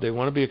loved. They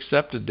want to be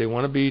accepted. They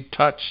want to be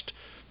touched.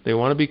 They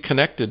want to be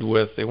connected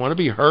with. They want to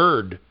be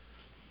heard.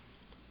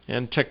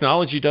 And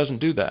technology doesn't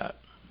do that.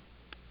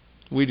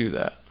 We do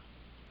that.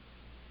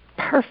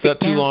 Perfect. Is that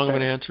too answer. Long of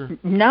an answer?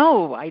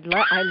 No, I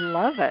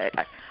love it.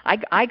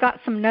 I got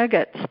some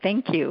nuggets.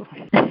 Thank you.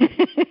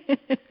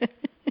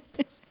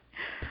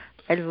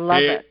 I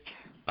love it.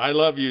 I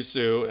love you,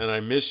 Sue, and I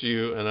miss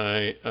you, and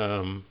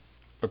I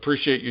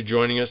appreciate you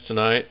joining us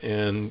tonight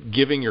and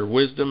giving your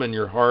wisdom and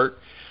your heart,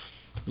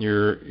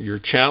 your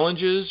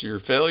challenges, your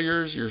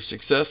failures, your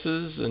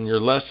successes, and your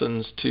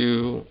lessons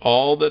to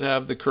all that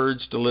have the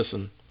courage to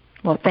listen.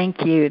 Well,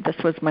 thank you. This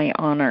was my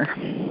honor.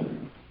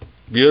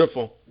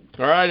 Beautiful.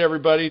 All right,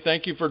 everybody.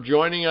 Thank you for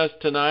joining us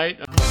tonight.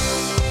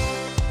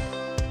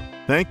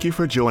 Thank you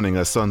for joining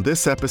us on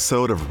this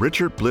episode of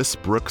Richard Bliss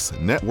Brooks'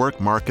 Network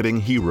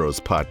Marketing Heroes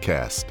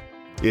podcast.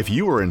 If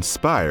you are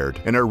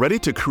inspired and are ready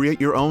to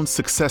create your own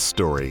success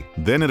story,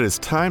 then it is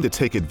time to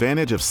take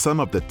advantage of some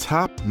of the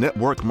top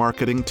network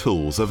marketing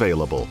tools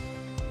available.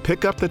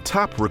 Pick up the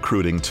top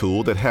recruiting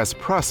tool that has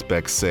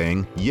prospects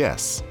saying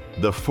yes.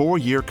 the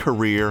 4-year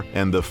career,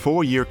 and the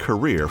 4-year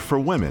career for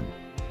women.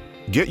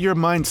 Get your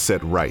mindset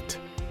right.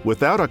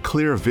 Without a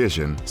clear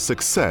vision,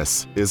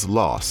 success is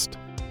lost.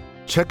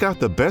 Check out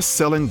the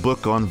best-selling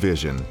book on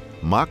vision,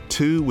 Mach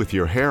 2 with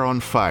Your Hair on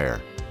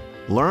Fire.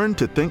 Learn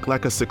to think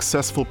like a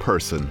successful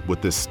person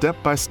with this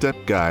step-by-step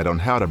guide on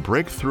how to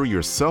break through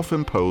your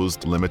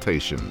self-imposed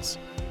limitations.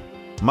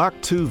 Mach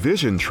 2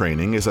 Vision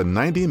Training is a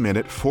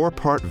 90-minute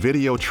 4-part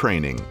video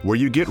training where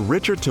you get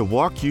Richard to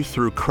walk you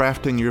through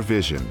crafting your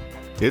vision.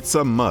 It's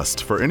a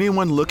must for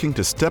anyone looking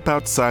to step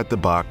outside the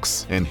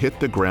box and hit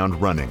the ground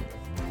running.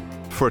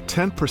 For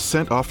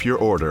 10% off your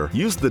order,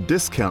 use the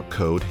discount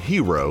code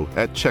HERO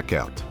at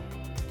checkout.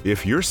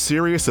 If you're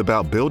serious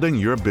about building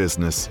your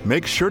business,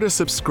 make sure to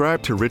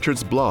subscribe to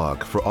Richard's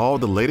blog for all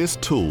the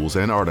latest tools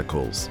and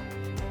articles.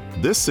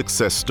 This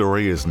success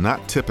story is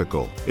not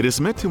typical. It is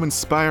meant to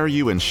inspire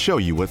you and show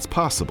you what's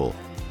possible.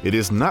 It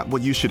is not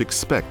what you should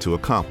expect to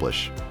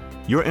accomplish.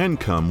 Your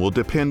income will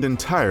depend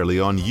entirely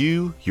on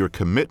you, your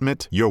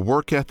commitment, your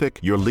work ethic,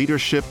 your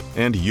leadership,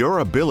 and your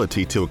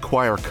ability to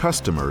acquire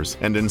customers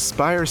and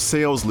inspire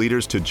sales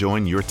leaders to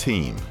join your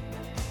team.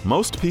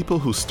 Most people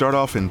who start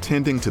off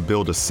intending to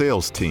build a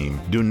sales team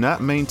do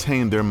not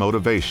maintain their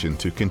motivation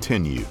to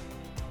continue.